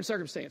 totally different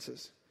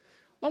circumstances.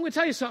 Well, I'm going to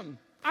tell you something.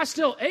 I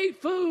still ate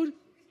food.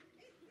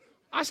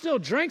 I still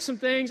drank some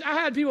things. I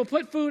had people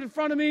put food in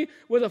front of me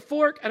with a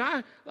fork, and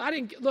I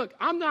didn't, look,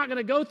 I'm not going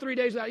to go 3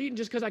 days without eating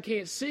just because I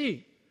can't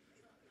see.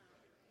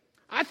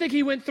 I think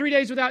he went 3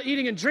 days without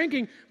eating and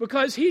drinking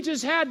because he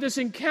just had this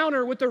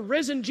encounter with the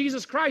risen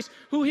Jesus Christ,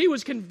 who he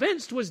was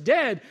convinced was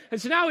dead. And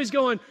so now he's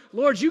going,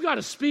 Lord, you got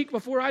to speak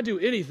before I do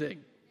anything.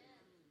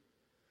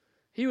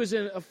 He was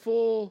in a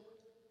full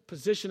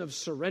position of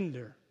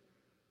surrender.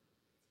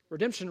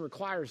 Redemption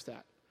requires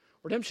that.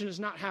 Redemption is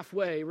not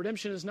halfway.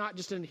 Redemption is not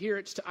just an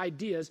adherence to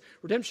ideas.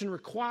 Redemption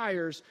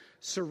requires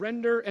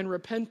surrender and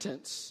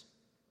repentance.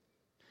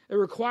 It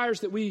requires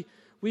that we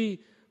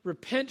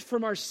repent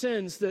from our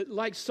sins, that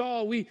like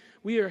Saul, we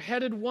are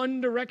headed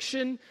one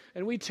direction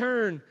and we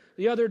turn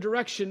the other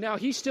direction. Now,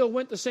 he still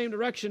went the same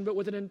direction, but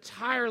with an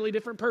entirely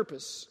different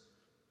purpose.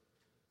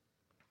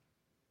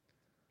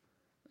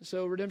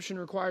 So redemption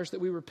requires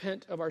that we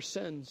repent of our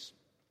sins.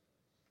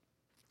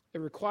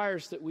 It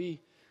requires that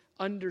we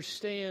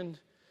understand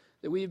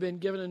that we've been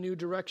given a new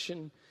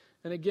direction.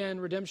 And again,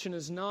 redemption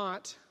is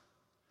not,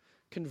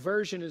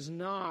 conversion is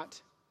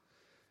not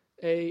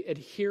a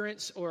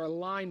adherence or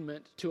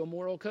alignment to a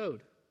moral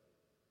code.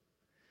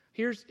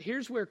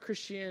 Here's where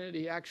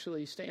Christianity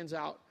actually stands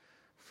out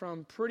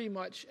from pretty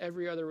much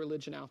every other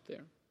religion out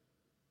there.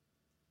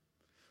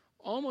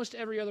 Almost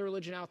every other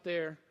religion out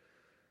there,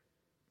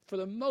 for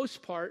the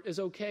most part, is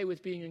okay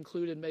with being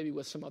included maybe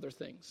with some other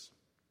things.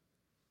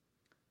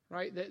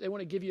 Right? They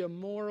want to give you a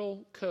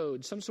moral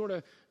code, some sort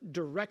of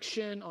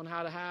direction on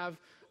how to have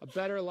a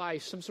better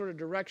life, some sort of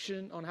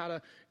direction on how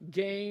to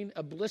gain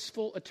a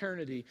blissful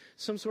eternity,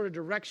 some sort of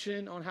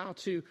direction on how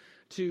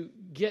to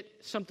get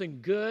something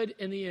good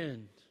in the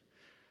end.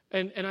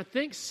 And I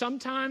think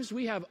sometimes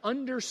we have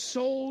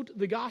undersold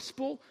the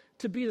gospel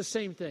to be the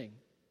same thing.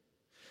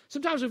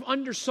 Sometimes we've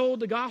undersold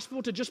the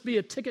gospel to just be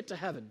a ticket to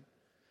heaven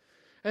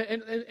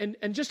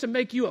and just to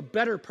make you a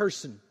better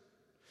person.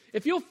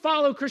 If you'll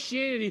follow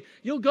Christianity,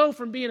 you'll go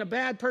from being a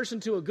bad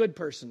person to a good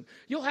person.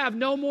 You'll have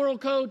no moral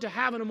code to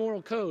having a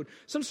moral code.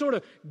 Some sort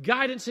of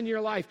guidance in your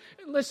life.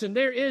 Listen,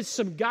 there is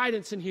some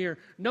guidance in here,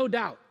 no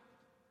doubt.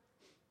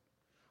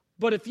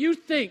 But if you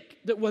think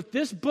that what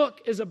this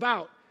book is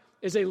about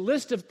is a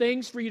list of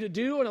things for you to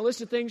do and a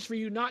list of things for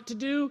you not to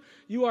do,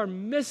 you are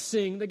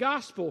missing the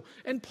gospel.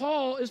 And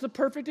Paul is the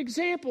perfect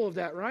example of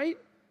that, right?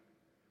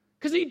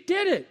 Because he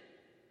did it.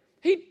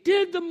 He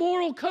did the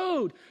moral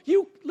code.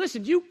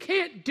 Listen, you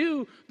can't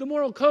do the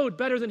moral code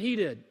better than he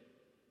did.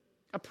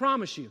 I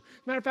promise you.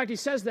 Matter of fact, he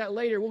says that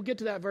later. We'll get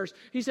to that verse.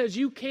 He says,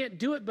 you can't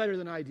do it better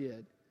than I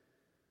did.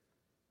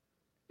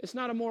 It's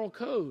not a moral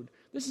code.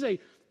 This is a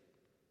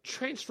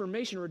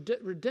transformation.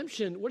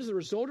 Redemption, what is the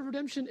result of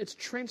redemption? It's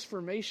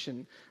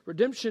transformation.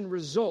 Redemption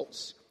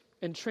results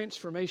in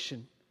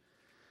transformation.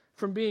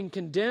 From being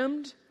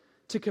condemned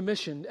to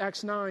commissioned.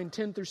 Acts 9,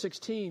 10 through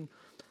 16.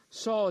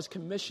 Saul is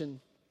commissioned.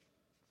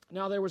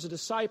 Now there was a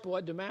disciple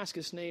at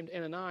Damascus named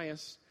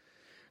Ananias.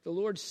 the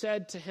Lord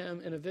said to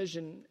him in a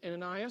vision,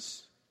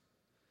 Ananias,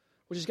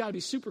 which has got to be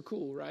super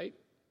cool, right?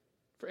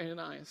 For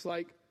Ananias.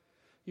 Like,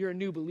 you're a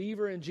new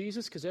believer in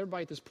Jesus, because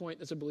everybody at this point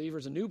that's a believer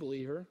is a new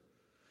believer.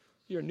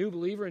 You're a new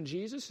believer in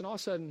Jesus, and all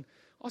of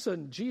a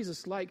sudden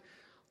Jesus, like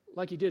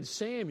he did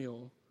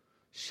Samuel,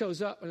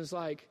 shows up and is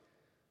like,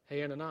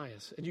 hey,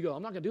 Ananias. And you go,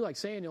 I'm not going to do like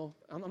Samuel.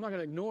 I'm not going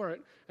to ignore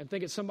it and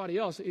think it's somebody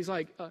else. He's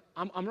like,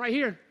 I'm right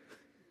here.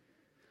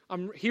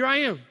 Here I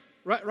am,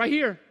 right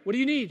here. What do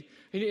you need?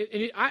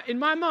 In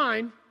my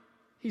mind,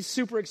 he's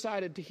super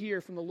excited to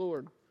hear from the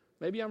Lord.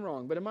 Maybe I'm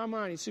wrong, but in my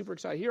mind, he's super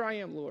excited. Here I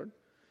am, Lord.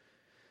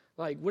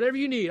 Like, whatever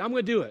you need, I'm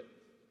going to do it.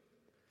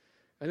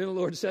 And then the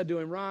Lord said to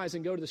him, rise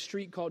and go to the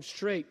street called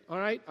Straight. All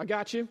right, I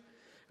got you.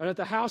 And at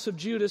the house of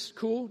Judas,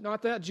 cool,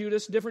 not that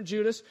Judas, different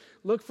Judas,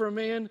 look for a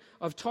man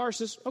of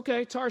Tarsus.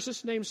 Okay,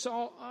 Tarsus named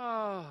Saul.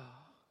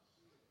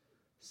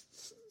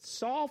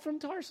 Saul from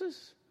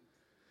Tarsus?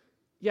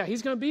 Yeah,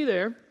 he's going to be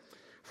there.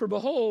 For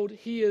behold,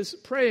 he is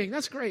praying.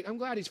 That's great. I'm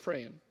glad he's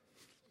praying.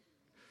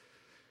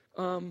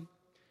 And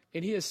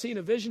he has seen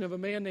a vision of a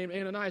man named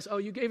Ananias. Oh,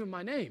 you gave him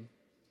my name.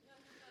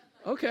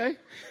 Okay.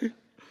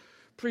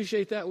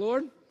 Appreciate that,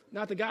 Lord.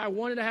 Not the guy I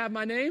wanted to have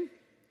my name.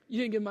 You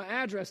didn't give him my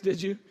address,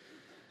 did you?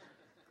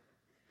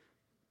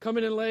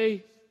 Coming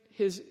and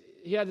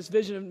he had this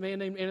vision of a man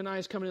named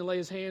Ananias coming and lay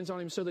his hands on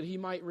him so that he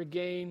might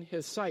regain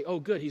his sight. Oh,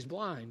 good, he's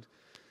blind.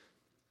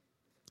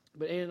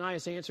 But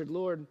Ananias answered,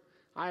 Lord,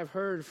 I have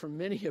heard from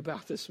many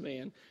about this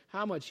man,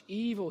 how much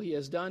evil he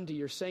has done to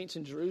your saints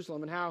in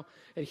Jerusalem,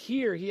 and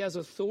here he has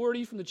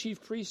authority from the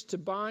chief priest to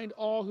bind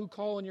all who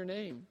call on your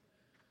name.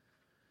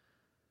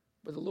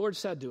 But the Lord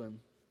said to him,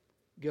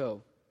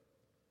 go,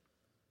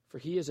 for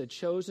he is a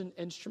chosen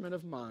instrument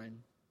of mine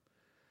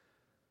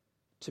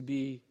to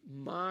be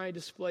my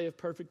display of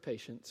perfect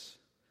patience,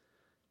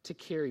 to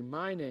carry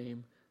my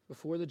name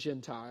before the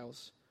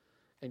Gentiles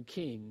and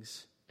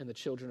kings and the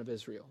children of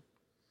Israel.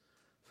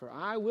 For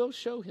I will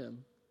show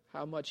him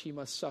how much he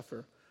must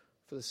suffer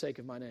for the sake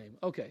of my name.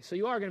 Okay, so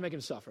you are going to make him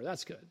suffer.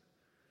 That's good.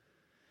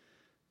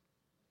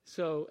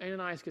 So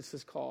Ananias gets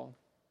this call,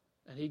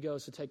 and he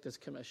goes to take this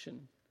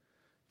commission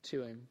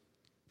to him.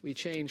 We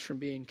change from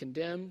being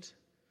condemned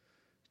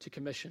to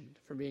commissioned,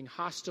 from being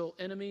hostile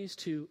enemies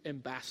to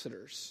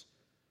ambassadors,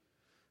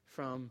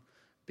 from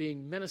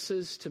being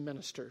menaces to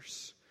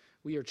ministers.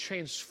 We are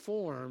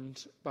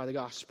transformed by the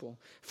gospel,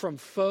 from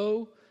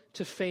foe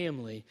to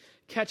family.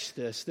 Catch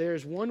this.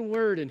 There's one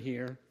word in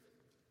here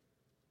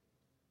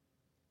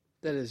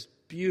that is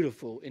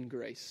beautiful in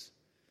grace.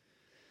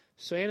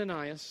 So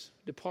Ananias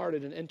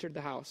departed and entered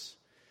the house,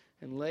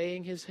 and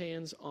laying his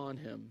hands on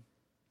him,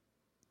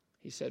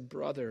 he said,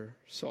 Brother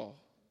Saul.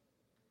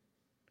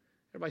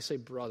 Everybody say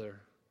brother.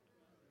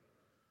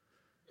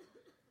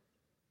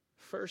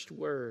 First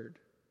word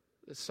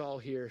that Saul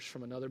hears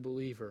from another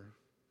believer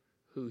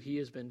who he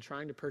has been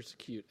trying to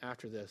persecute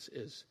after this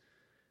is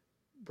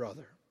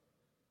brother.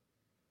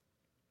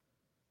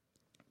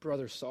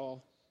 Brother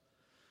Saul,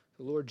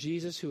 the Lord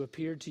Jesus, who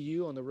appeared to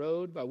you on the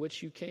road by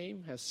which you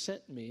came, has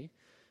sent me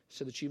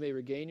so that you may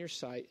regain your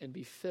sight and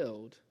be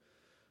filled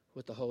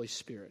with the Holy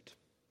Spirit.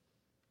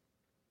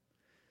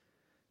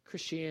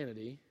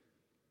 Christianity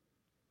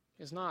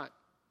is not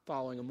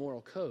following a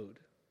moral code.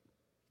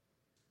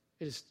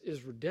 It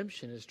is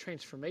redemption, it is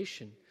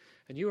transformation.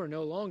 And you are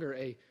no longer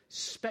a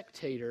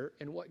spectator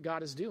in what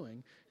God is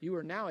doing. You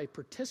are now a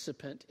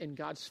participant in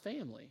God's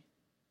family.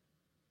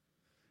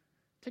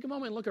 Take a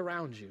moment and look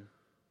around you.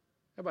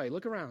 Everybody,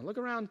 look around. Look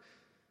around.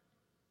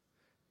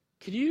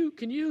 Can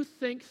you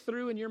think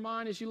through in your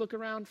mind as you look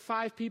around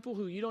 5 people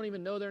who you don't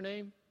even know their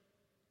name?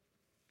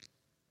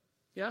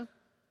 Yeah?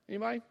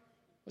 Anybody?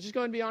 Let's just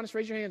go ahead and be honest.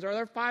 Raise your hands. Are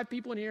there 5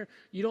 people in here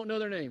you don't know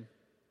their name?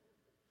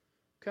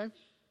 Okay?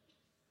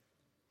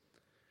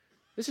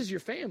 This is your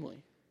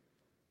family.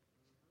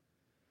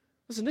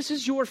 Listen, this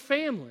is your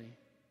family.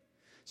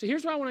 So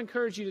here's what I want to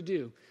encourage you to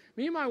do.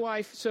 Me and my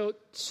wife, so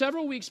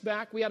several weeks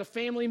back, we had a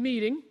family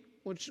meeting,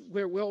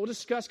 where we'll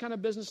discuss kind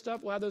of business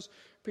stuff. We'll have those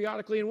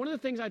periodically. And one of the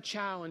things I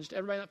challenged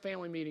everybody in that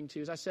family meeting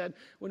to is I said,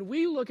 when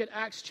we look at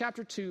Acts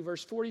chapter 2,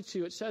 verse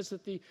 42, it says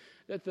that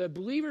the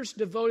believers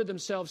devoted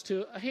themselves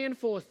to a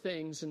handful of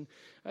things. And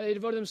they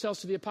devoted themselves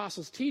to the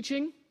apostles'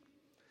 teaching.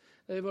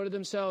 They devoted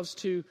themselves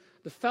to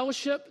the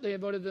fellowship. They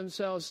devoted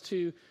themselves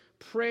to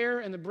prayer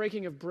and the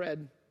breaking of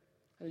bread.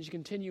 And as you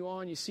continue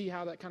on, you see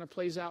how that kind of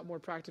plays out more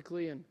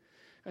practically. And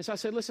so I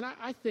said, listen,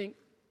 I think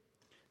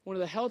one of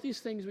the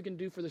healthiest things we can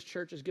do for this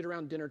church is get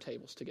around dinner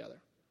tables together.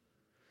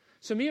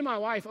 So me and my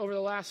wife over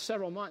the last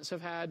several months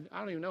have had, I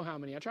don't even know how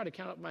many. I tried to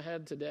count up in my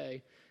head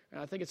today,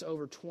 and I think it's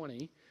over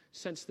 20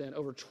 since then,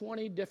 over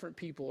 20 different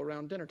people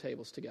around dinner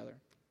tables together.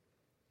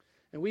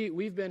 And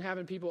we've been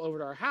having people over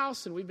to our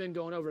house, and we've been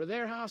going over to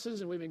their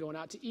houses, and we've been going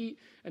out to eat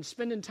and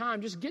spending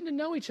time just getting to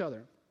know each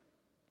other.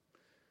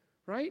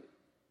 Right?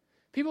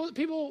 People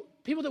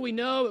that we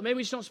know, but maybe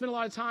we just don't spend a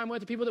lot of time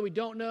with, the people that we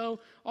don't know,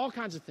 all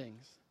kinds of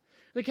things.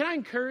 Like, can I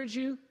encourage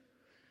you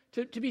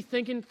to be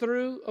thinking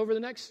through over the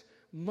next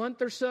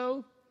month or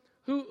so,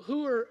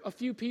 who are a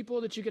few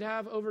people that you could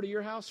have over to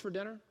your house for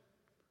dinner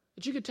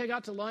that you could take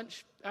out to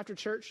lunch after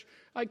church?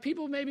 Like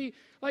people maybe,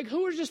 like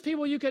who are just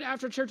people you could,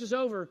 after church is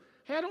over,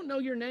 hey, I don't know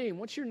your name.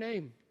 What's your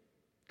name?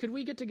 Could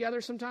we get together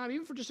sometime,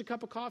 even for just a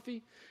cup of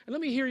coffee? And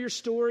let me hear your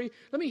story.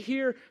 Let me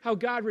hear how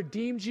God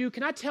redeemed you.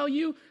 Can I tell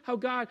you how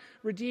God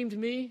redeemed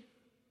me?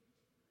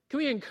 Can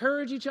we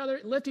encourage each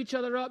other, lift each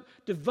other up,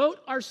 devote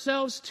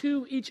ourselves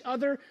to each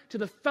other, to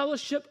the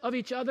fellowship of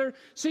each other?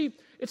 See,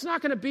 it's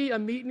not going to be a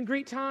meet and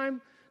greet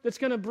time that's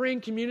going to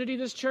bring community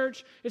to this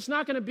church. It's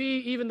not going to be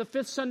even the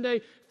fifth Sunday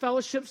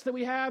fellowships that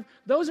we have.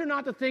 Those are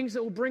not the things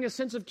that will bring a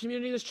sense of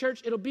community to this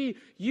church. It'll be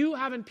you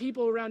having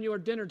people around your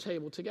dinner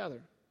table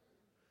together.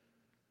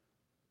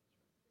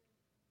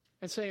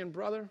 And saying,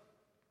 brother,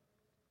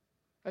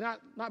 and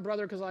not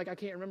brother because like I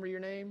can't remember your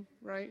name,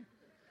 right?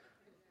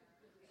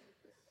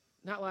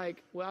 Not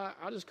like, well,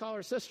 I'll just call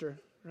her sister,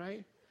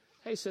 right?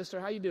 Hey, sister,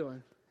 how you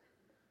doing?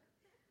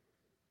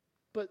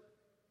 But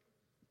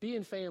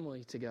being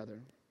family together.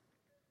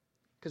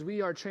 Because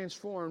we are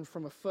transformed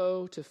from a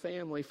foe to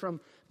family,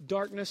 from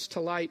darkness to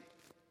light.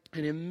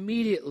 And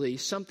immediately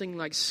something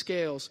like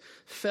scales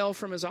fell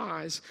from his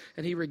eyes,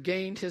 and he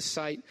regained his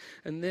sight.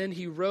 And then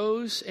he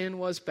rose and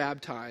was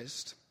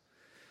baptized.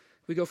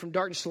 We go from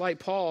darkness to light.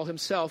 Paul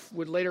himself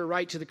would later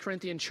write to the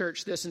Corinthian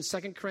church this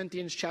in 2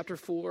 Corinthians chapter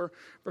 4,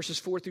 verses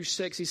 4 through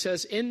 6. He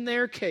says, in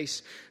their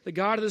case, the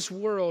God of this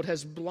world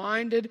has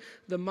blinded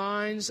the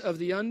minds of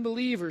the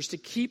unbelievers to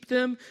keep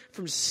them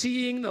from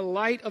seeing the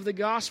light of the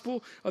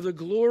gospel of the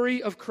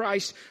glory of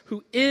Christ,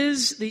 who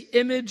is the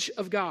image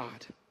of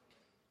God.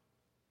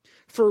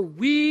 For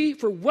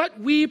what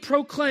we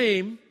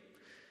proclaim,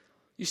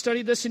 you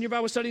studied this in your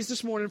Bible studies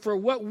this morning, for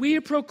what we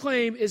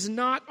proclaim is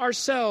not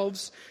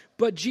ourselves,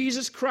 but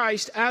Jesus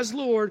Christ as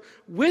Lord,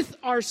 with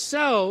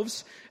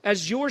ourselves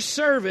as your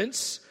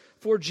servants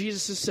for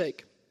Jesus'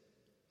 sake.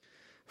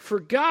 For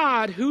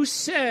God, who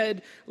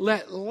said,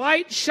 let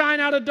light shine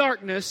out of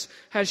darkness,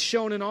 has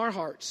shone in our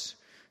hearts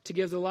to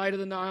give the light of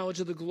the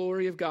knowledge of the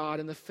glory of God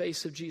in the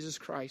face of Jesus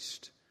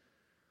Christ.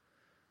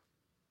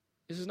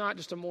 This is not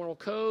just a moral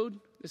code.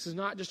 This is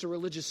not just a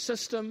religious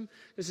system.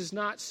 This is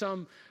not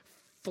some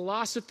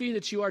philosophy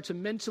that you are to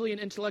mentally and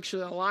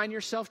intellectually align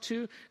yourself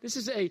to. This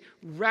is a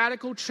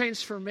radical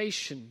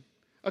transformation,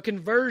 a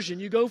conversion.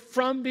 You go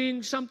from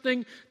being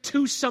something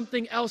to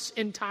something else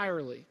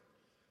entirely.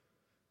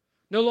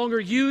 No longer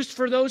used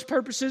for those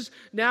purposes,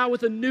 now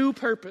with a new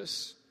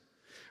purpose.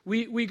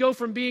 We go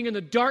from being in the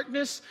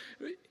darkness,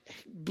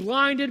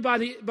 blinded by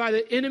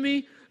the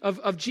enemy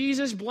of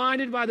Jesus,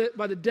 blinded by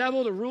the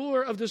devil, the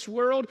ruler of this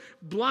world,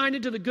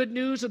 blinded to the good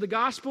news of the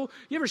gospel.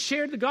 You ever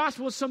shared the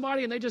gospel with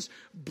somebody and they just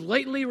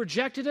blatantly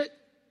rejected it?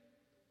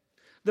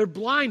 They're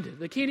blinded.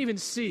 They can't even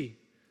see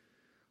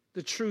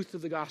the truth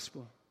of the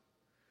gospel.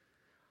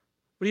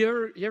 But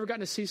you ever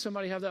gotten to see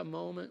somebody have that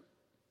moment,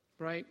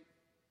 right?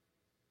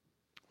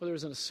 Whether it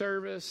was in a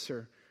service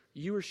or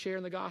you were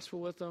sharing the gospel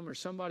with them or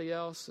somebody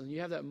else, and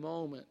you have that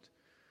moment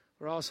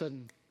where all of a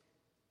sudden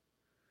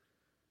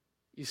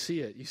you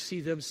see it. You see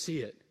them see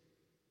it.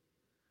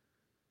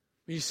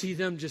 When you see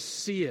them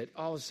just see it,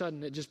 all of a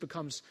sudden it just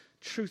becomes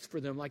truth for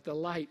them, like the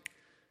light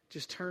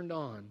just turned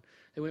on.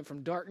 They went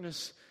from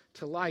darkness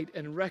to light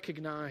and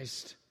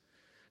recognized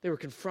they were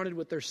confronted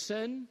with their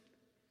sin,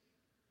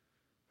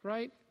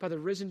 right? By the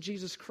risen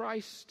Jesus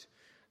Christ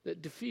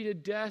that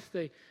defeated death.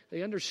 They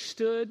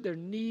understood their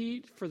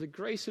need for the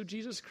grace of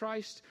Jesus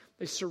Christ.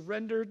 They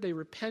surrendered, they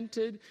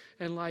repented,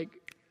 and like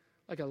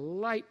a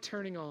light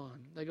turning on,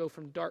 they go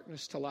from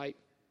darkness to light.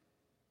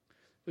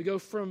 We go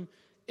from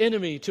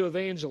enemy to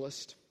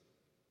evangelist.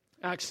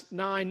 Acts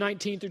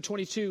 9:19 through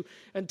 22.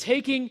 And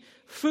taking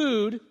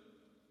food,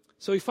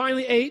 so he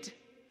finally ate,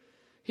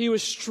 he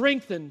was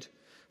strengthened.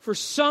 For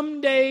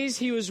some days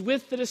he was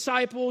with the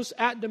disciples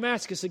at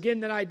Damascus. Again,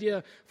 that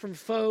idea from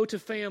foe to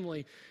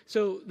family.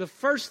 So the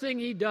first thing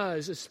he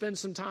does is spend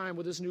some time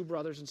with his new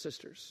brothers and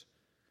sisters.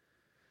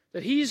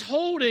 That he's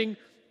holding,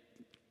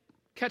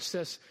 catch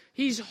this,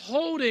 he's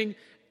holding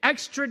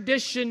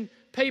extradition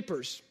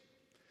papers.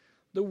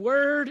 The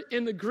word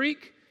in the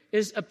Greek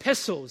is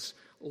epistles,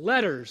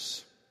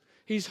 letters.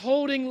 He's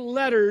holding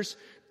letters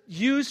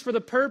used for the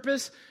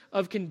purpose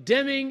of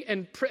condemning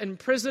and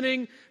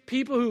imprisoning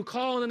people who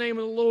call on the name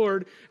of the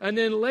Lord. And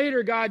then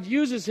later God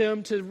uses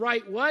him to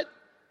write what?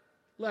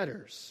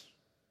 Letters.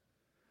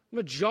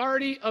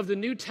 Majority of the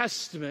New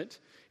Testament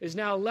is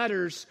now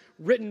letters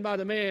written by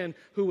the man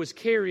who was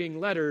carrying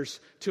letters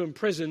to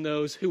imprison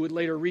those who would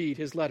later read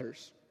his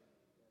letters.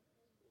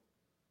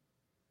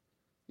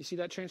 You see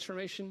that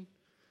transformation?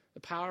 The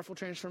powerful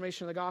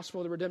transformation of the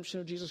gospel, the redemption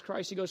of Jesus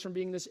Christ. He goes from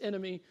being this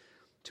enemy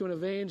to an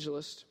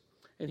evangelist.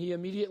 And he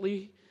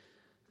immediately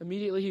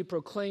he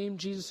proclaimed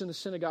Jesus in the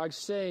synagogue,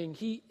 saying,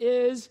 he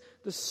is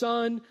the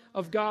Son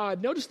of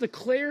God. Notice the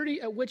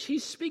clarity at which he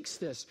speaks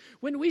this.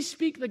 When we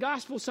speak the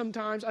gospel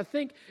sometimes, I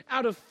think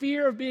out of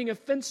fear of being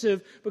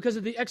offensive because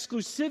of the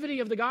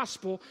exclusivity of the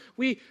gospel,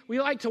 we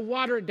like to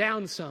water it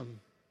down some.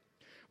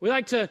 We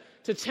like to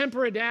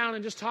temper it down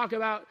and just talk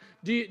about,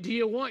 do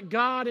you want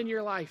God in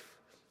your life?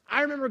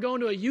 I remember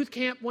going to a youth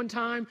camp one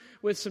time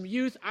with some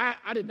youth. I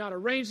did not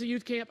arrange the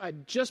youth camp.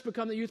 I'd just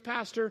become the youth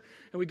pastor,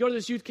 and we go to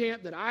this youth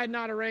camp that I had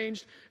not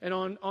arranged. And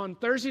on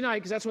Thursday night,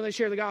 because that's when they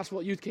share the gospel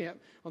at youth camp,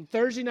 on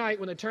Thursday night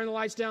when they turn the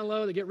lights down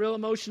low, they get real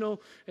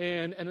emotional,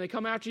 and they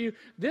come after you.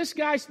 This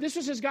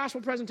was his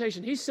gospel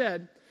presentation. He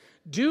said,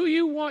 do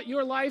you want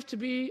your life to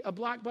be a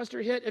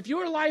blockbuster hit? If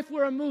your life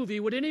were a movie,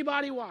 would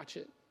anybody watch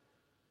it?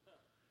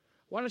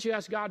 Why don't you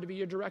ask God to be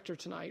your director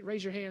tonight?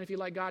 Raise your hand if you'd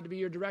like God to be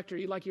your director.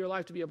 You'd like your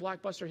life to be a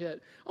blockbuster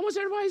hit. Almost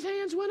everybody's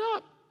hands went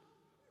up.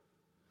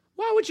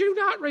 Why would you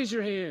not raise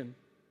your hand?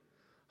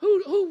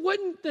 Who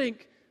wouldn't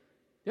think,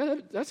 yeah,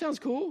 that sounds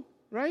cool,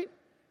 right?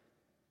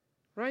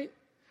 Right?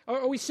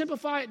 Or we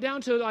simplify it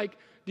down to like,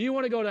 do you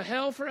want to go to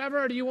hell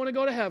forever or do you want to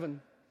go to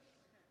heaven?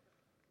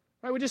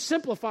 Right? We just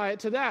simplify it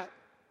to that.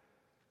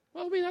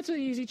 Well, I mean, that's an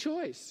easy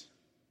choice.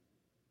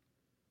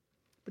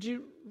 But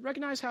you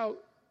recognize how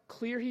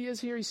clear he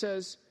is here? He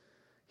says,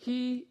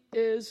 he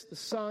is the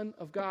Son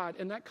of God.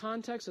 In that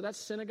context of that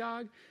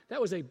synagogue,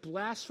 that was a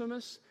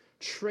blasphemous,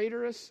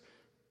 traitorous,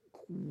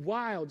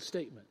 wild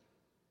statement.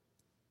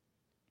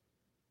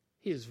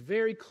 He is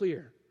very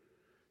clear.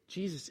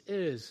 Jesus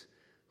is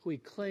who he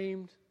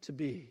claimed to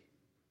be.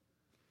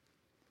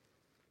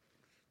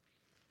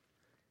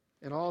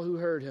 And all who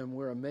heard him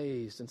were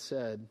amazed and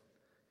said,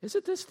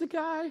 isn't this the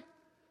guy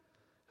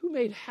who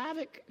made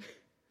havoc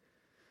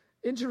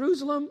in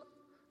Jerusalem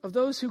of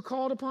those who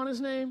called upon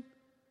his name?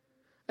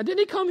 And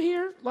didn't he come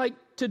here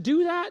to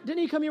do that?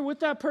 Didn't he come here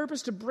with that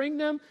purpose to bring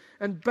them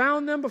and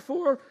bound them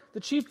before the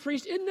chief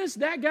priest? Isn't this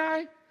that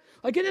guy?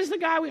 Isn't this the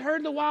guy we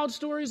heard the wild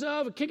stories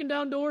of kicking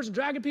down doors and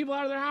dragging people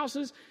out of their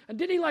houses? And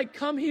didn't he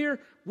come here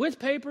with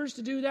papers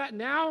to do that?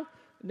 Now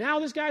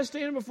this guy's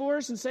standing before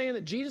us and saying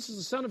that Jesus is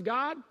the Son of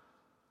God?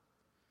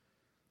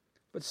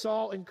 But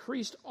Saul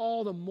increased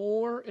all the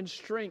more in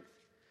strength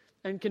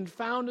and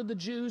confounded the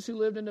Jews who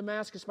lived in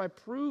Damascus by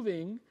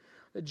proving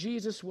that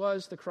Jesus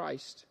was the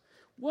Christ.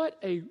 What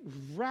a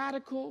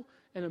radical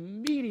and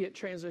immediate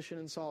transition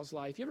in Saul's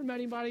life. You ever met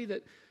anybody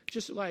that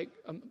just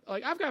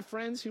I've got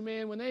friends who,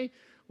 man,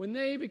 when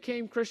they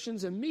became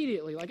Christians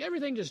immediately,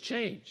 everything just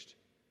changed.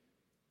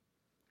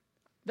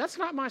 That's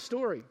not my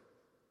story.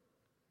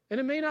 And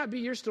it may not be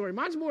your story.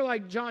 Mine's more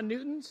like John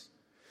Newton's.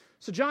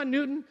 So John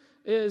Newton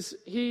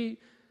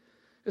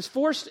he's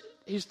forced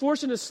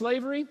into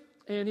slavery,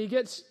 and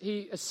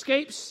he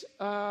escapes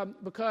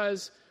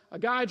because a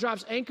guy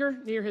drops anchor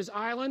near his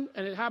island,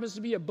 and it happens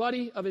to be a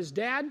buddy of his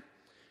dad.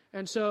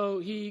 And so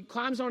he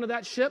climbs onto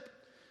that ship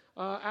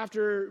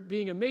after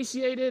being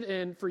emaciated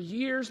and for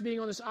years being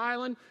on this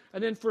island.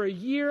 And then for a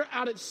year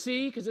out at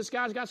sea, because this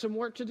guy's got some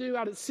work to do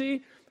out at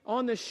sea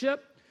on this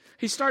ship,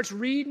 he starts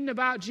reading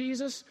about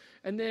Jesus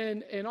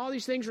and all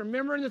these things,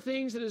 remembering the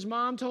things that his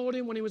mom told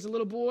him when he was a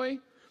little boy.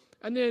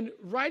 And then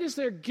right as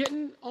they're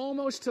getting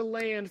almost to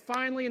land,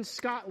 finally in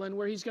Scotland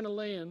where he's going to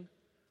land,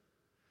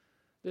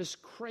 this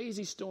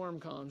crazy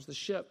storm comes. The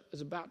ship is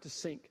about to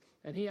sink,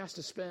 and he has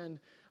to spend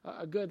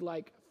a good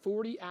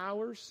 40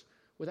 hours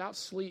without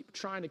sleep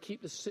trying to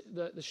keep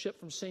the ship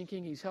from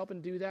sinking. He's helping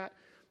do that,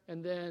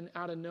 and then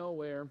out of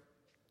nowhere,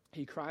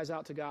 he cries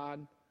out to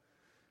God,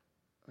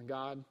 and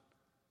God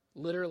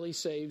literally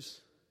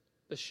saves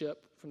the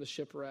ship from the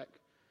shipwreck.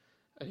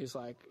 And he's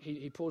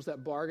he pulls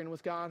that bargain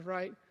with God,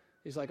 right?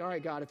 He's like, all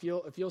right, God, if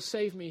you'll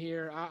save me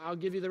here, I'll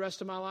give you the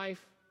rest of my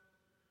life.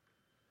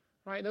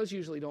 Right? Those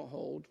usually don't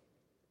hold.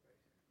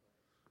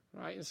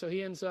 Right? And so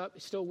he ends up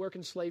still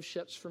working slave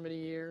ships for many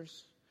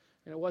years.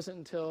 And it wasn't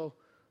until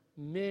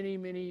many,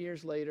 many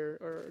years later,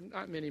 or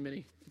not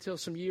many, until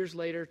some years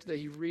later that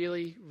he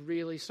really,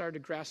 really started to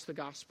grasp the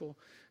gospel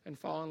and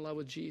fall in love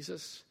with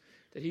Jesus,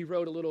 that he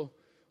wrote a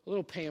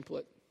little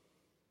pamphlet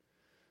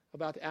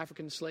about the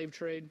African slave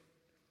trade.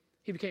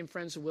 He became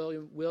friends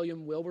with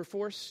William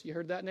Wilberforce. You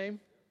heard that name?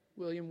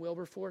 William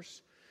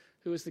Wilberforce,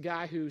 who was the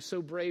guy who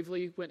so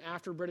bravely went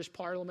after British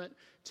Parliament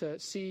to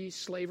see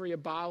slavery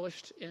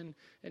abolished in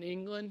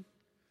England.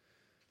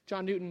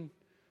 John Newton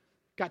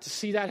got to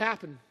see that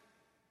happen.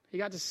 He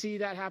got to see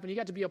that happen. He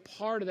got to be a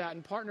part of that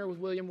and partner with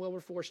William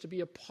Wilberforce to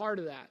be a part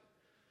of that,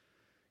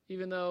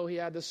 even though he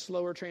had this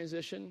slower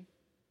transition,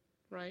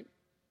 right?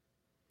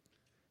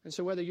 And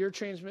so whether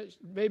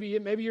maybe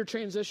your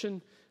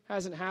transition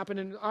hasn't happened,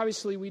 and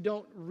obviously we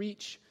don't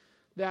reach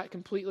that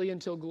completely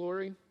until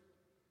glory.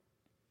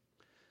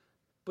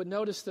 But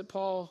notice that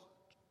Paul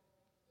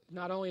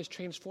not only is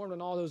transformed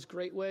in all those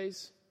great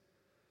ways,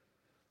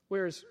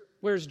 whereas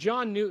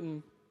John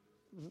Newton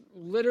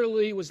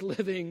literally was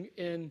living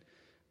in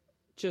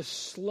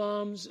just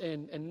slums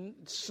and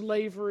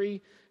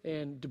slavery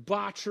and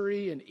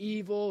debauchery and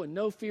evil and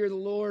no fear of the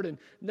Lord and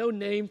no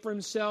name for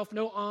himself,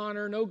 no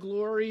honor, no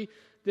glory,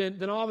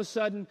 then all of a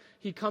sudden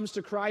he comes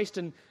to Christ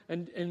and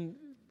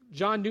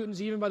John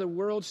Newton's, even by the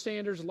world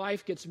standards,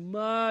 life gets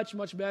much,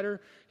 much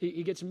better.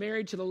 He gets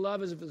married to the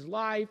love of his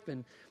life,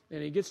 and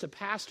And he gets to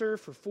pastor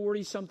for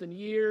 40-something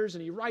years,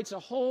 and he writes a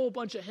whole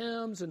bunch of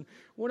hymns, and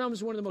one of them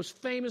is one of the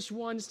most famous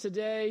ones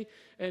today.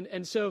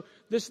 And so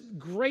this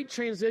great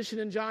transition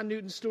in John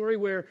Newton's story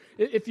where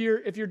if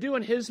you're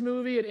doing his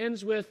movie, it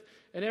ends with,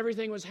 and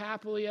everything was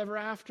happily ever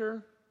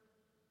after.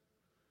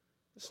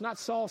 It's not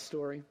Saul's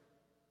story.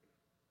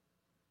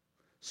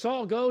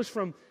 Saul goes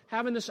from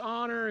having this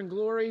honor and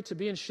glory to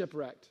being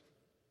shipwrecked.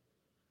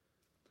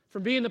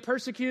 From being the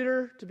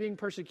persecutor to being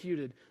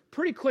persecuted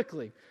pretty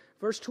quickly.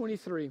 Verse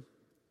 23,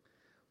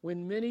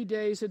 when many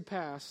days had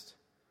passed,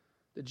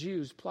 the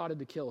Jews plotted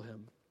to kill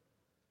him.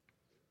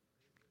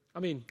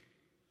 I mean,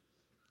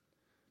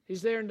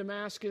 he's there in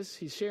Damascus,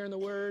 he's sharing the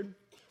word,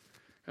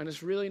 and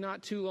it's really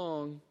not too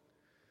long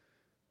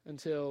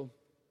until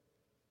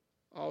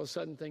all of a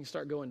sudden things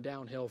start going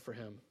downhill for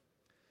him.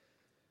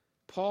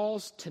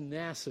 Paul's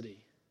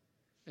tenacity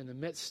in the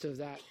midst of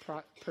that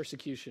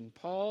persecution.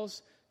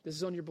 This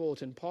is on your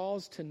bulletin,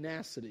 Paul's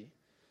tenacity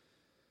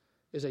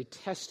is a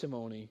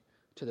testimony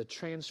to the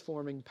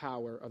transforming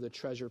power of the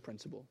treasure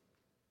principle.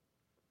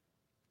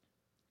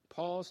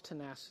 Paul's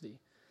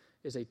tenacity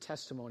is a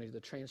testimony to the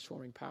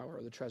transforming power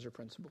of the treasure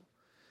principle.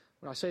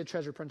 When I say the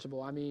treasure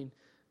principle, I mean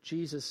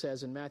Jesus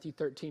says in Matthew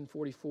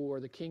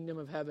 13:44, the kingdom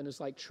of heaven is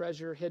like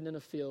treasure hidden in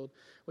a field,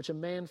 which a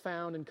man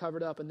found and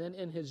covered up, and then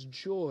in his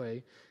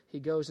joy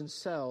he goes and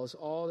sells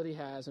all that he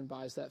has and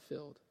buys that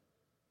field.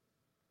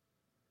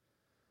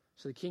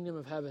 So the kingdom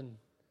of heaven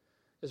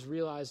is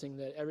realizing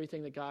that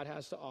everything that God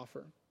has to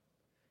offer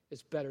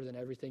is better than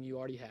everything you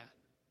already had.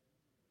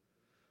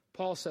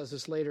 Paul says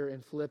this later in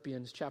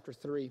Philippians chapter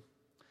 3.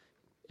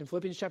 In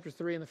Philippians chapter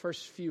 3, in the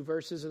first few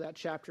verses of that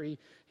chapter, he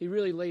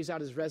really lays out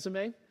his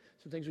resume,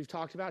 some things we've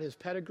talked about, his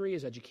pedigree,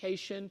 his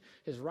education,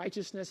 his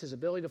righteousness, his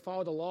ability to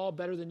follow the law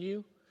better than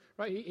you.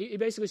 Right? He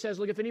basically says,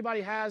 look, if anybody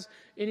has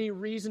any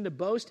reason to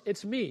boast,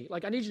 it's me.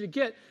 Like, I need you to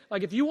get,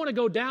 like, if you want to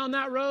go down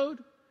that road,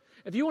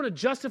 if you want to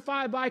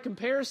justify by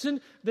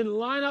comparison, then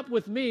line up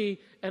with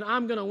me and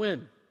I'm going to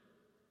win.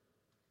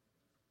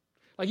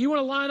 Like, you want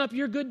to line up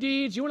your good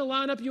deeds, you want to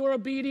line up your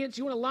obedience,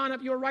 you want to line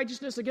up your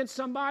righteousness against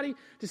somebody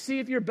to see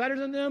if you're better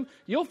than them,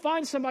 you'll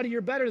find somebody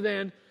you're better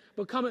than,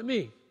 but come at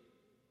me.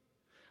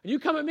 And you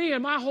come at me,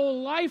 and my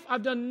whole life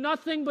I've done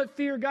nothing but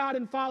fear God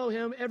and follow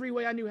him every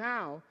way I knew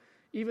how,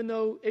 even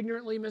though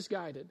ignorantly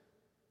misguided.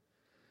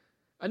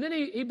 And then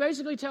he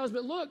basically tells me,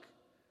 look,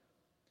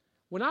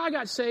 when I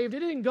got saved, it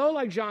didn't go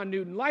like John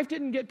Newton. Life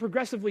didn't get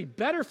progressively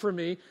better for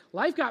me.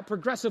 Life got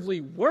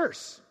progressively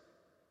worse.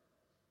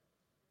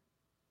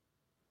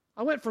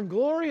 I went from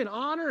glory and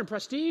honor and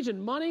prestige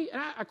and money, and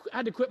I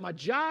had to quit my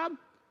job.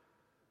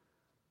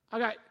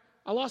 I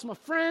lost my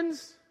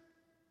friends.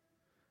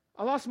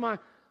 I lost my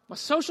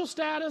social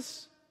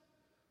status.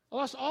 I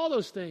lost all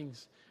those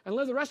things and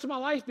lived the rest of my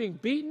life being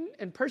beaten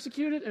and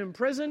persecuted and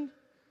imprisoned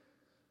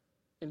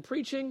and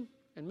preaching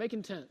and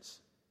making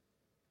tents.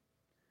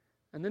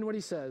 And then what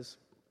he says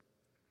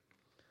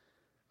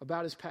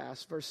about his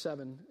past, verse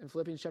 7 in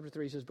Philippians chapter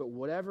 3, he says, but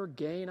whatever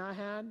gain I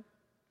had,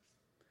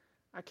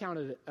 I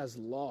counted it as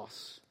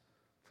loss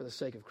for the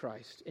sake of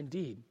Christ.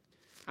 Indeed,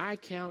 I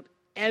count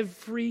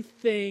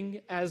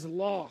everything as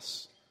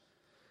loss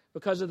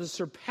because of the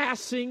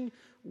surpassing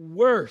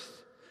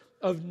worth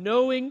of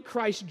knowing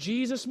Christ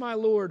Jesus my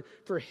Lord.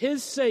 For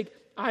his sake,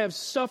 I have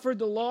suffered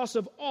the loss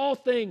of all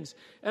things,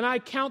 and I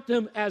count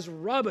them as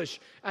rubbish,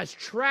 as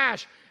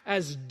trash,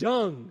 as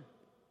dung,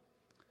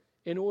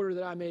 in order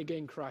that I may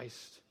gain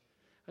Christ.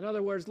 In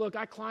other words, look,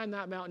 I climbed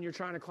that mountain you're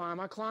trying to climb.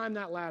 I climbed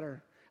that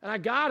ladder, and I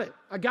got it.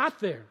 I got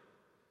there.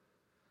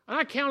 And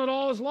I count it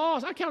all as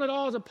loss. I count it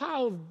all as a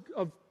pile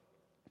of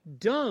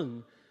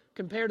dung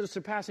compared to the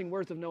surpassing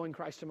worth of knowing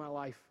Christ in my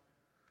life.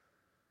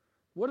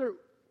 What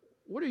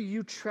are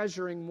you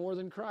treasuring more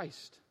than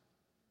Christ?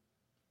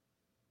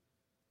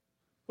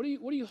 What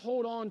do you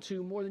hold on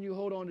to more than you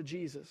hold on to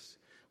Jesus?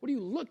 What do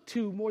you look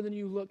to more than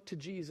you look to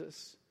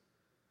Jesus?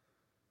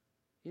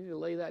 You need to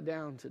lay that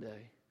down today.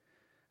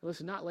 And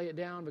listen, not lay it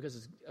down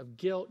because of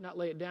guilt, not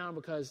lay it down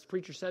because the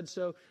preacher said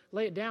so.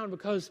 Lay it down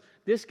because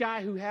this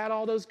guy who had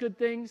all those good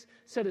things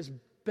said it's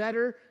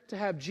better to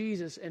have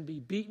Jesus and be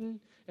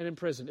beaten and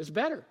imprisoned. It's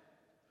better.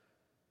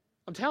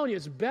 I'm telling you,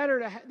 it's better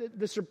to have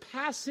the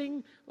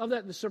surpassing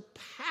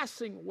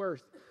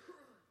worth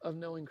of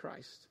knowing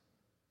Christ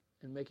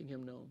and making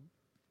him known.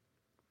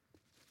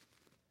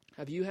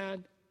 Have you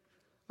had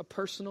a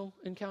personal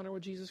encounter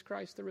with Jesus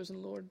Christ, the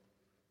risen Lord?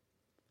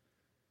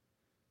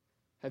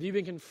 Have you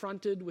been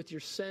confronted with your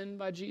sin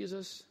by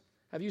Jesus?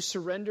 Have you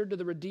surrendered to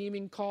the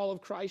redeeming call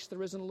of Christ, the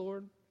risen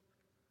Lord?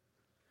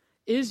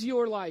 Is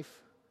your life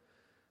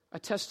a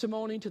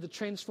testimony to the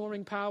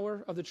transforming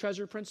power of the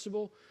treasure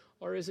principle,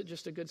 or is it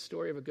just a good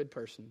story of a good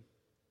person?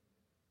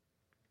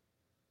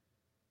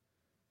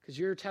 Because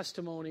your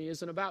testimony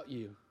isn't about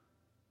you.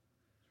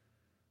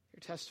 Your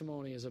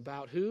testimony is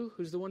about who?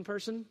 Who's the one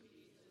person?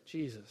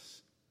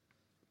 Jesus.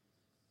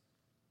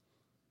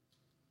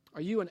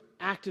 Are you an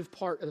active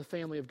part of the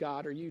family of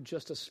God, or are you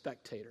just a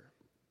spectator?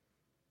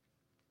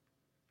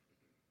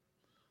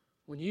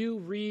 When you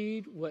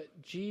read what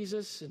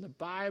Jesus and the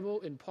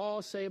Bible and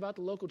Paul say about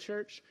the local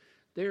church,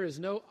 there is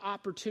no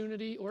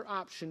opportunity or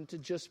option to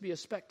just be a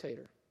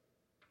spectator.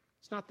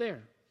 It's not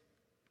there.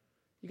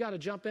 You got to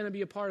jump in and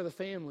be a part of the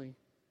family.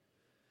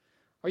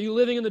 Are you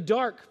living in the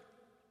dark?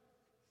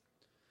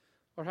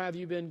 Or have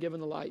you been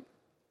given the light?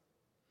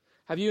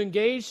 Have you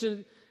engaged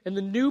in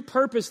the new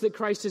purpose that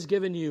Christ has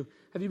given you?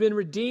 Have you been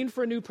redeemed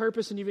for a new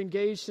purpose and you've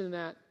engaged in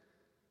that?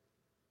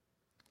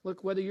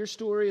 Look, whether your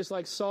story is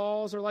like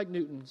Saul's or like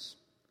Newton's,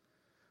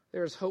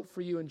 there is hope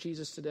for you in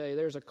Jesus today.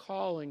 There is a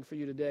calling for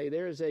you today.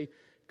 There is a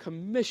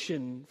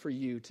commission for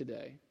you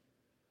today.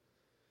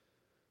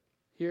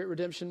 Here at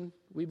Redemption,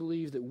 we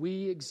believe that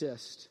we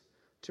exist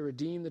to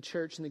redeem the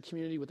church and the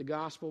community with the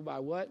gospel by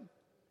what?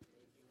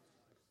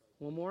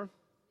 One more?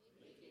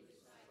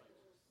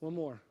 One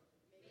more.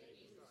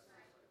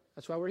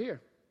 That's why we're here.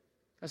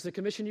 That's the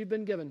commission you've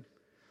been given.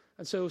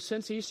 And so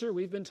since Easter,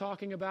 we've been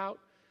talking about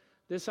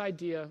this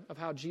idea of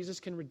how Jesus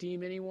can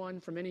redeem anyone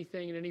from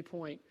anything at any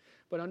point.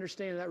 But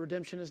understand that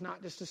redemption is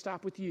not just to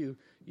stop with you.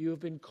 You have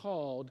been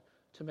called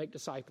to make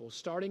disciples.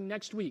 Starting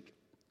next week,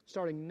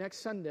 starting next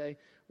Sunday,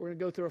 we're going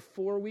to go through a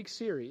 4-week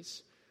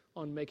series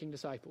on making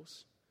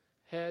disciples.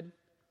 Head,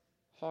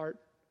 heart,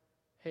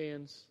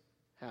 hands,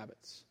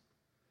 habits.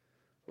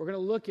 We're going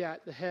to look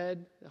at the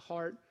head, the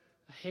heart,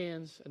 the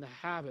hands, and the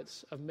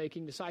habits of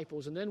making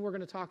disciples. And then we're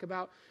going to talk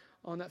about,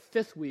 on that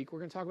 5th week, we're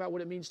going to talk about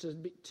what it means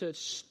to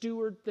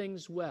steward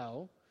things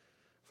well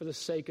for the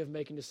sake of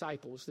making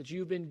disciples. That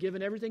you've been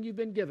given everything you've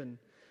been given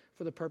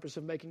for the purpose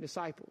of making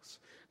disciples.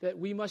 That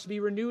we must be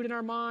renewed in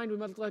our mind. We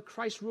must let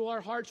Christ rule our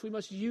hearts. We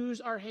must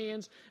use our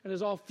hands, and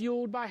it's all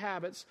fueled by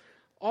habits.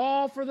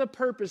 All for the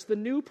purpose, the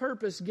new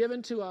purpose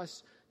given to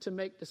us to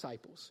make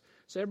disciples.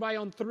 So everybody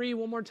on 3,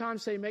 one more time,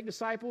 say make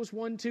disciples.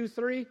 1, 2,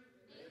 3.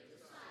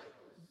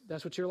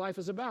 That's what your life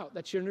is about.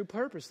 That's your new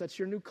purpose. That's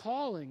your new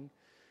calling.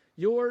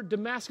 Your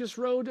Damascus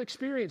Road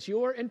experience,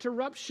 your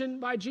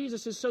interruption by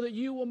Jesus is so that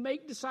you will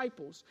make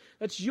disciples.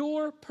 That's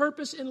your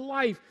purpose in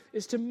life,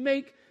 is to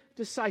make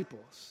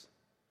disciples.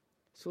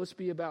 So let's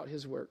be about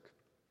His work.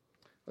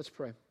 Let's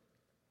pray.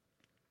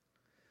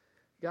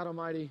 God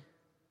Almighty,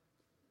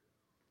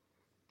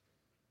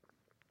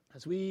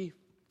 as we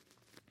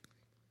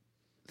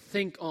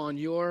think on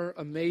your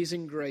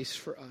amazing grace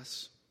for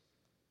us,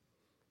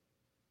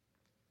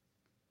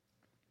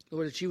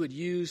 Lord, that you would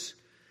use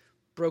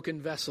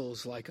broken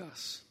vessels like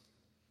us.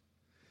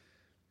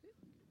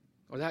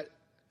 Or that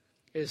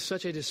is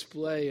such a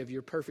display of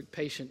your perfect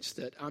patience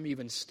that I'm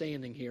even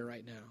standing here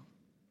right now.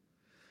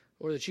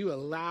 Or that you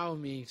allow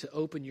me to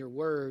open your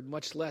word,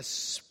 much less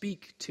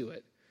speak to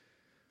it,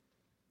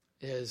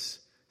 is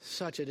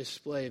such a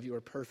display of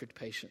your perfect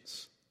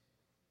patience.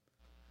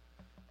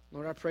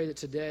 Lord, I pray that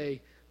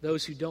today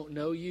those who don't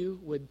know you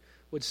would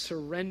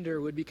surrender,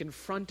 would be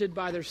confronted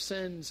by their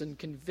sins and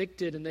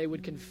convicted, and they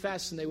would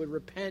confess and they would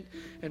repent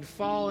and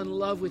fall in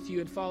love with you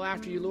and fall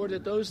after you. Lord,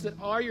 that those that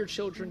are your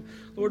children,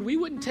 Lord, we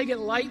wouldn't take it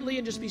lightly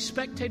and just be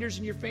spectators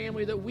in your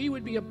family, that we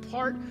would be a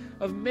part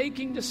of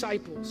making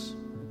disciples.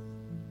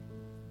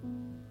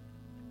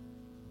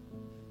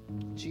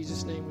 In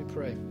Jesus' name we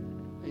pray.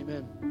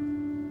 Amen.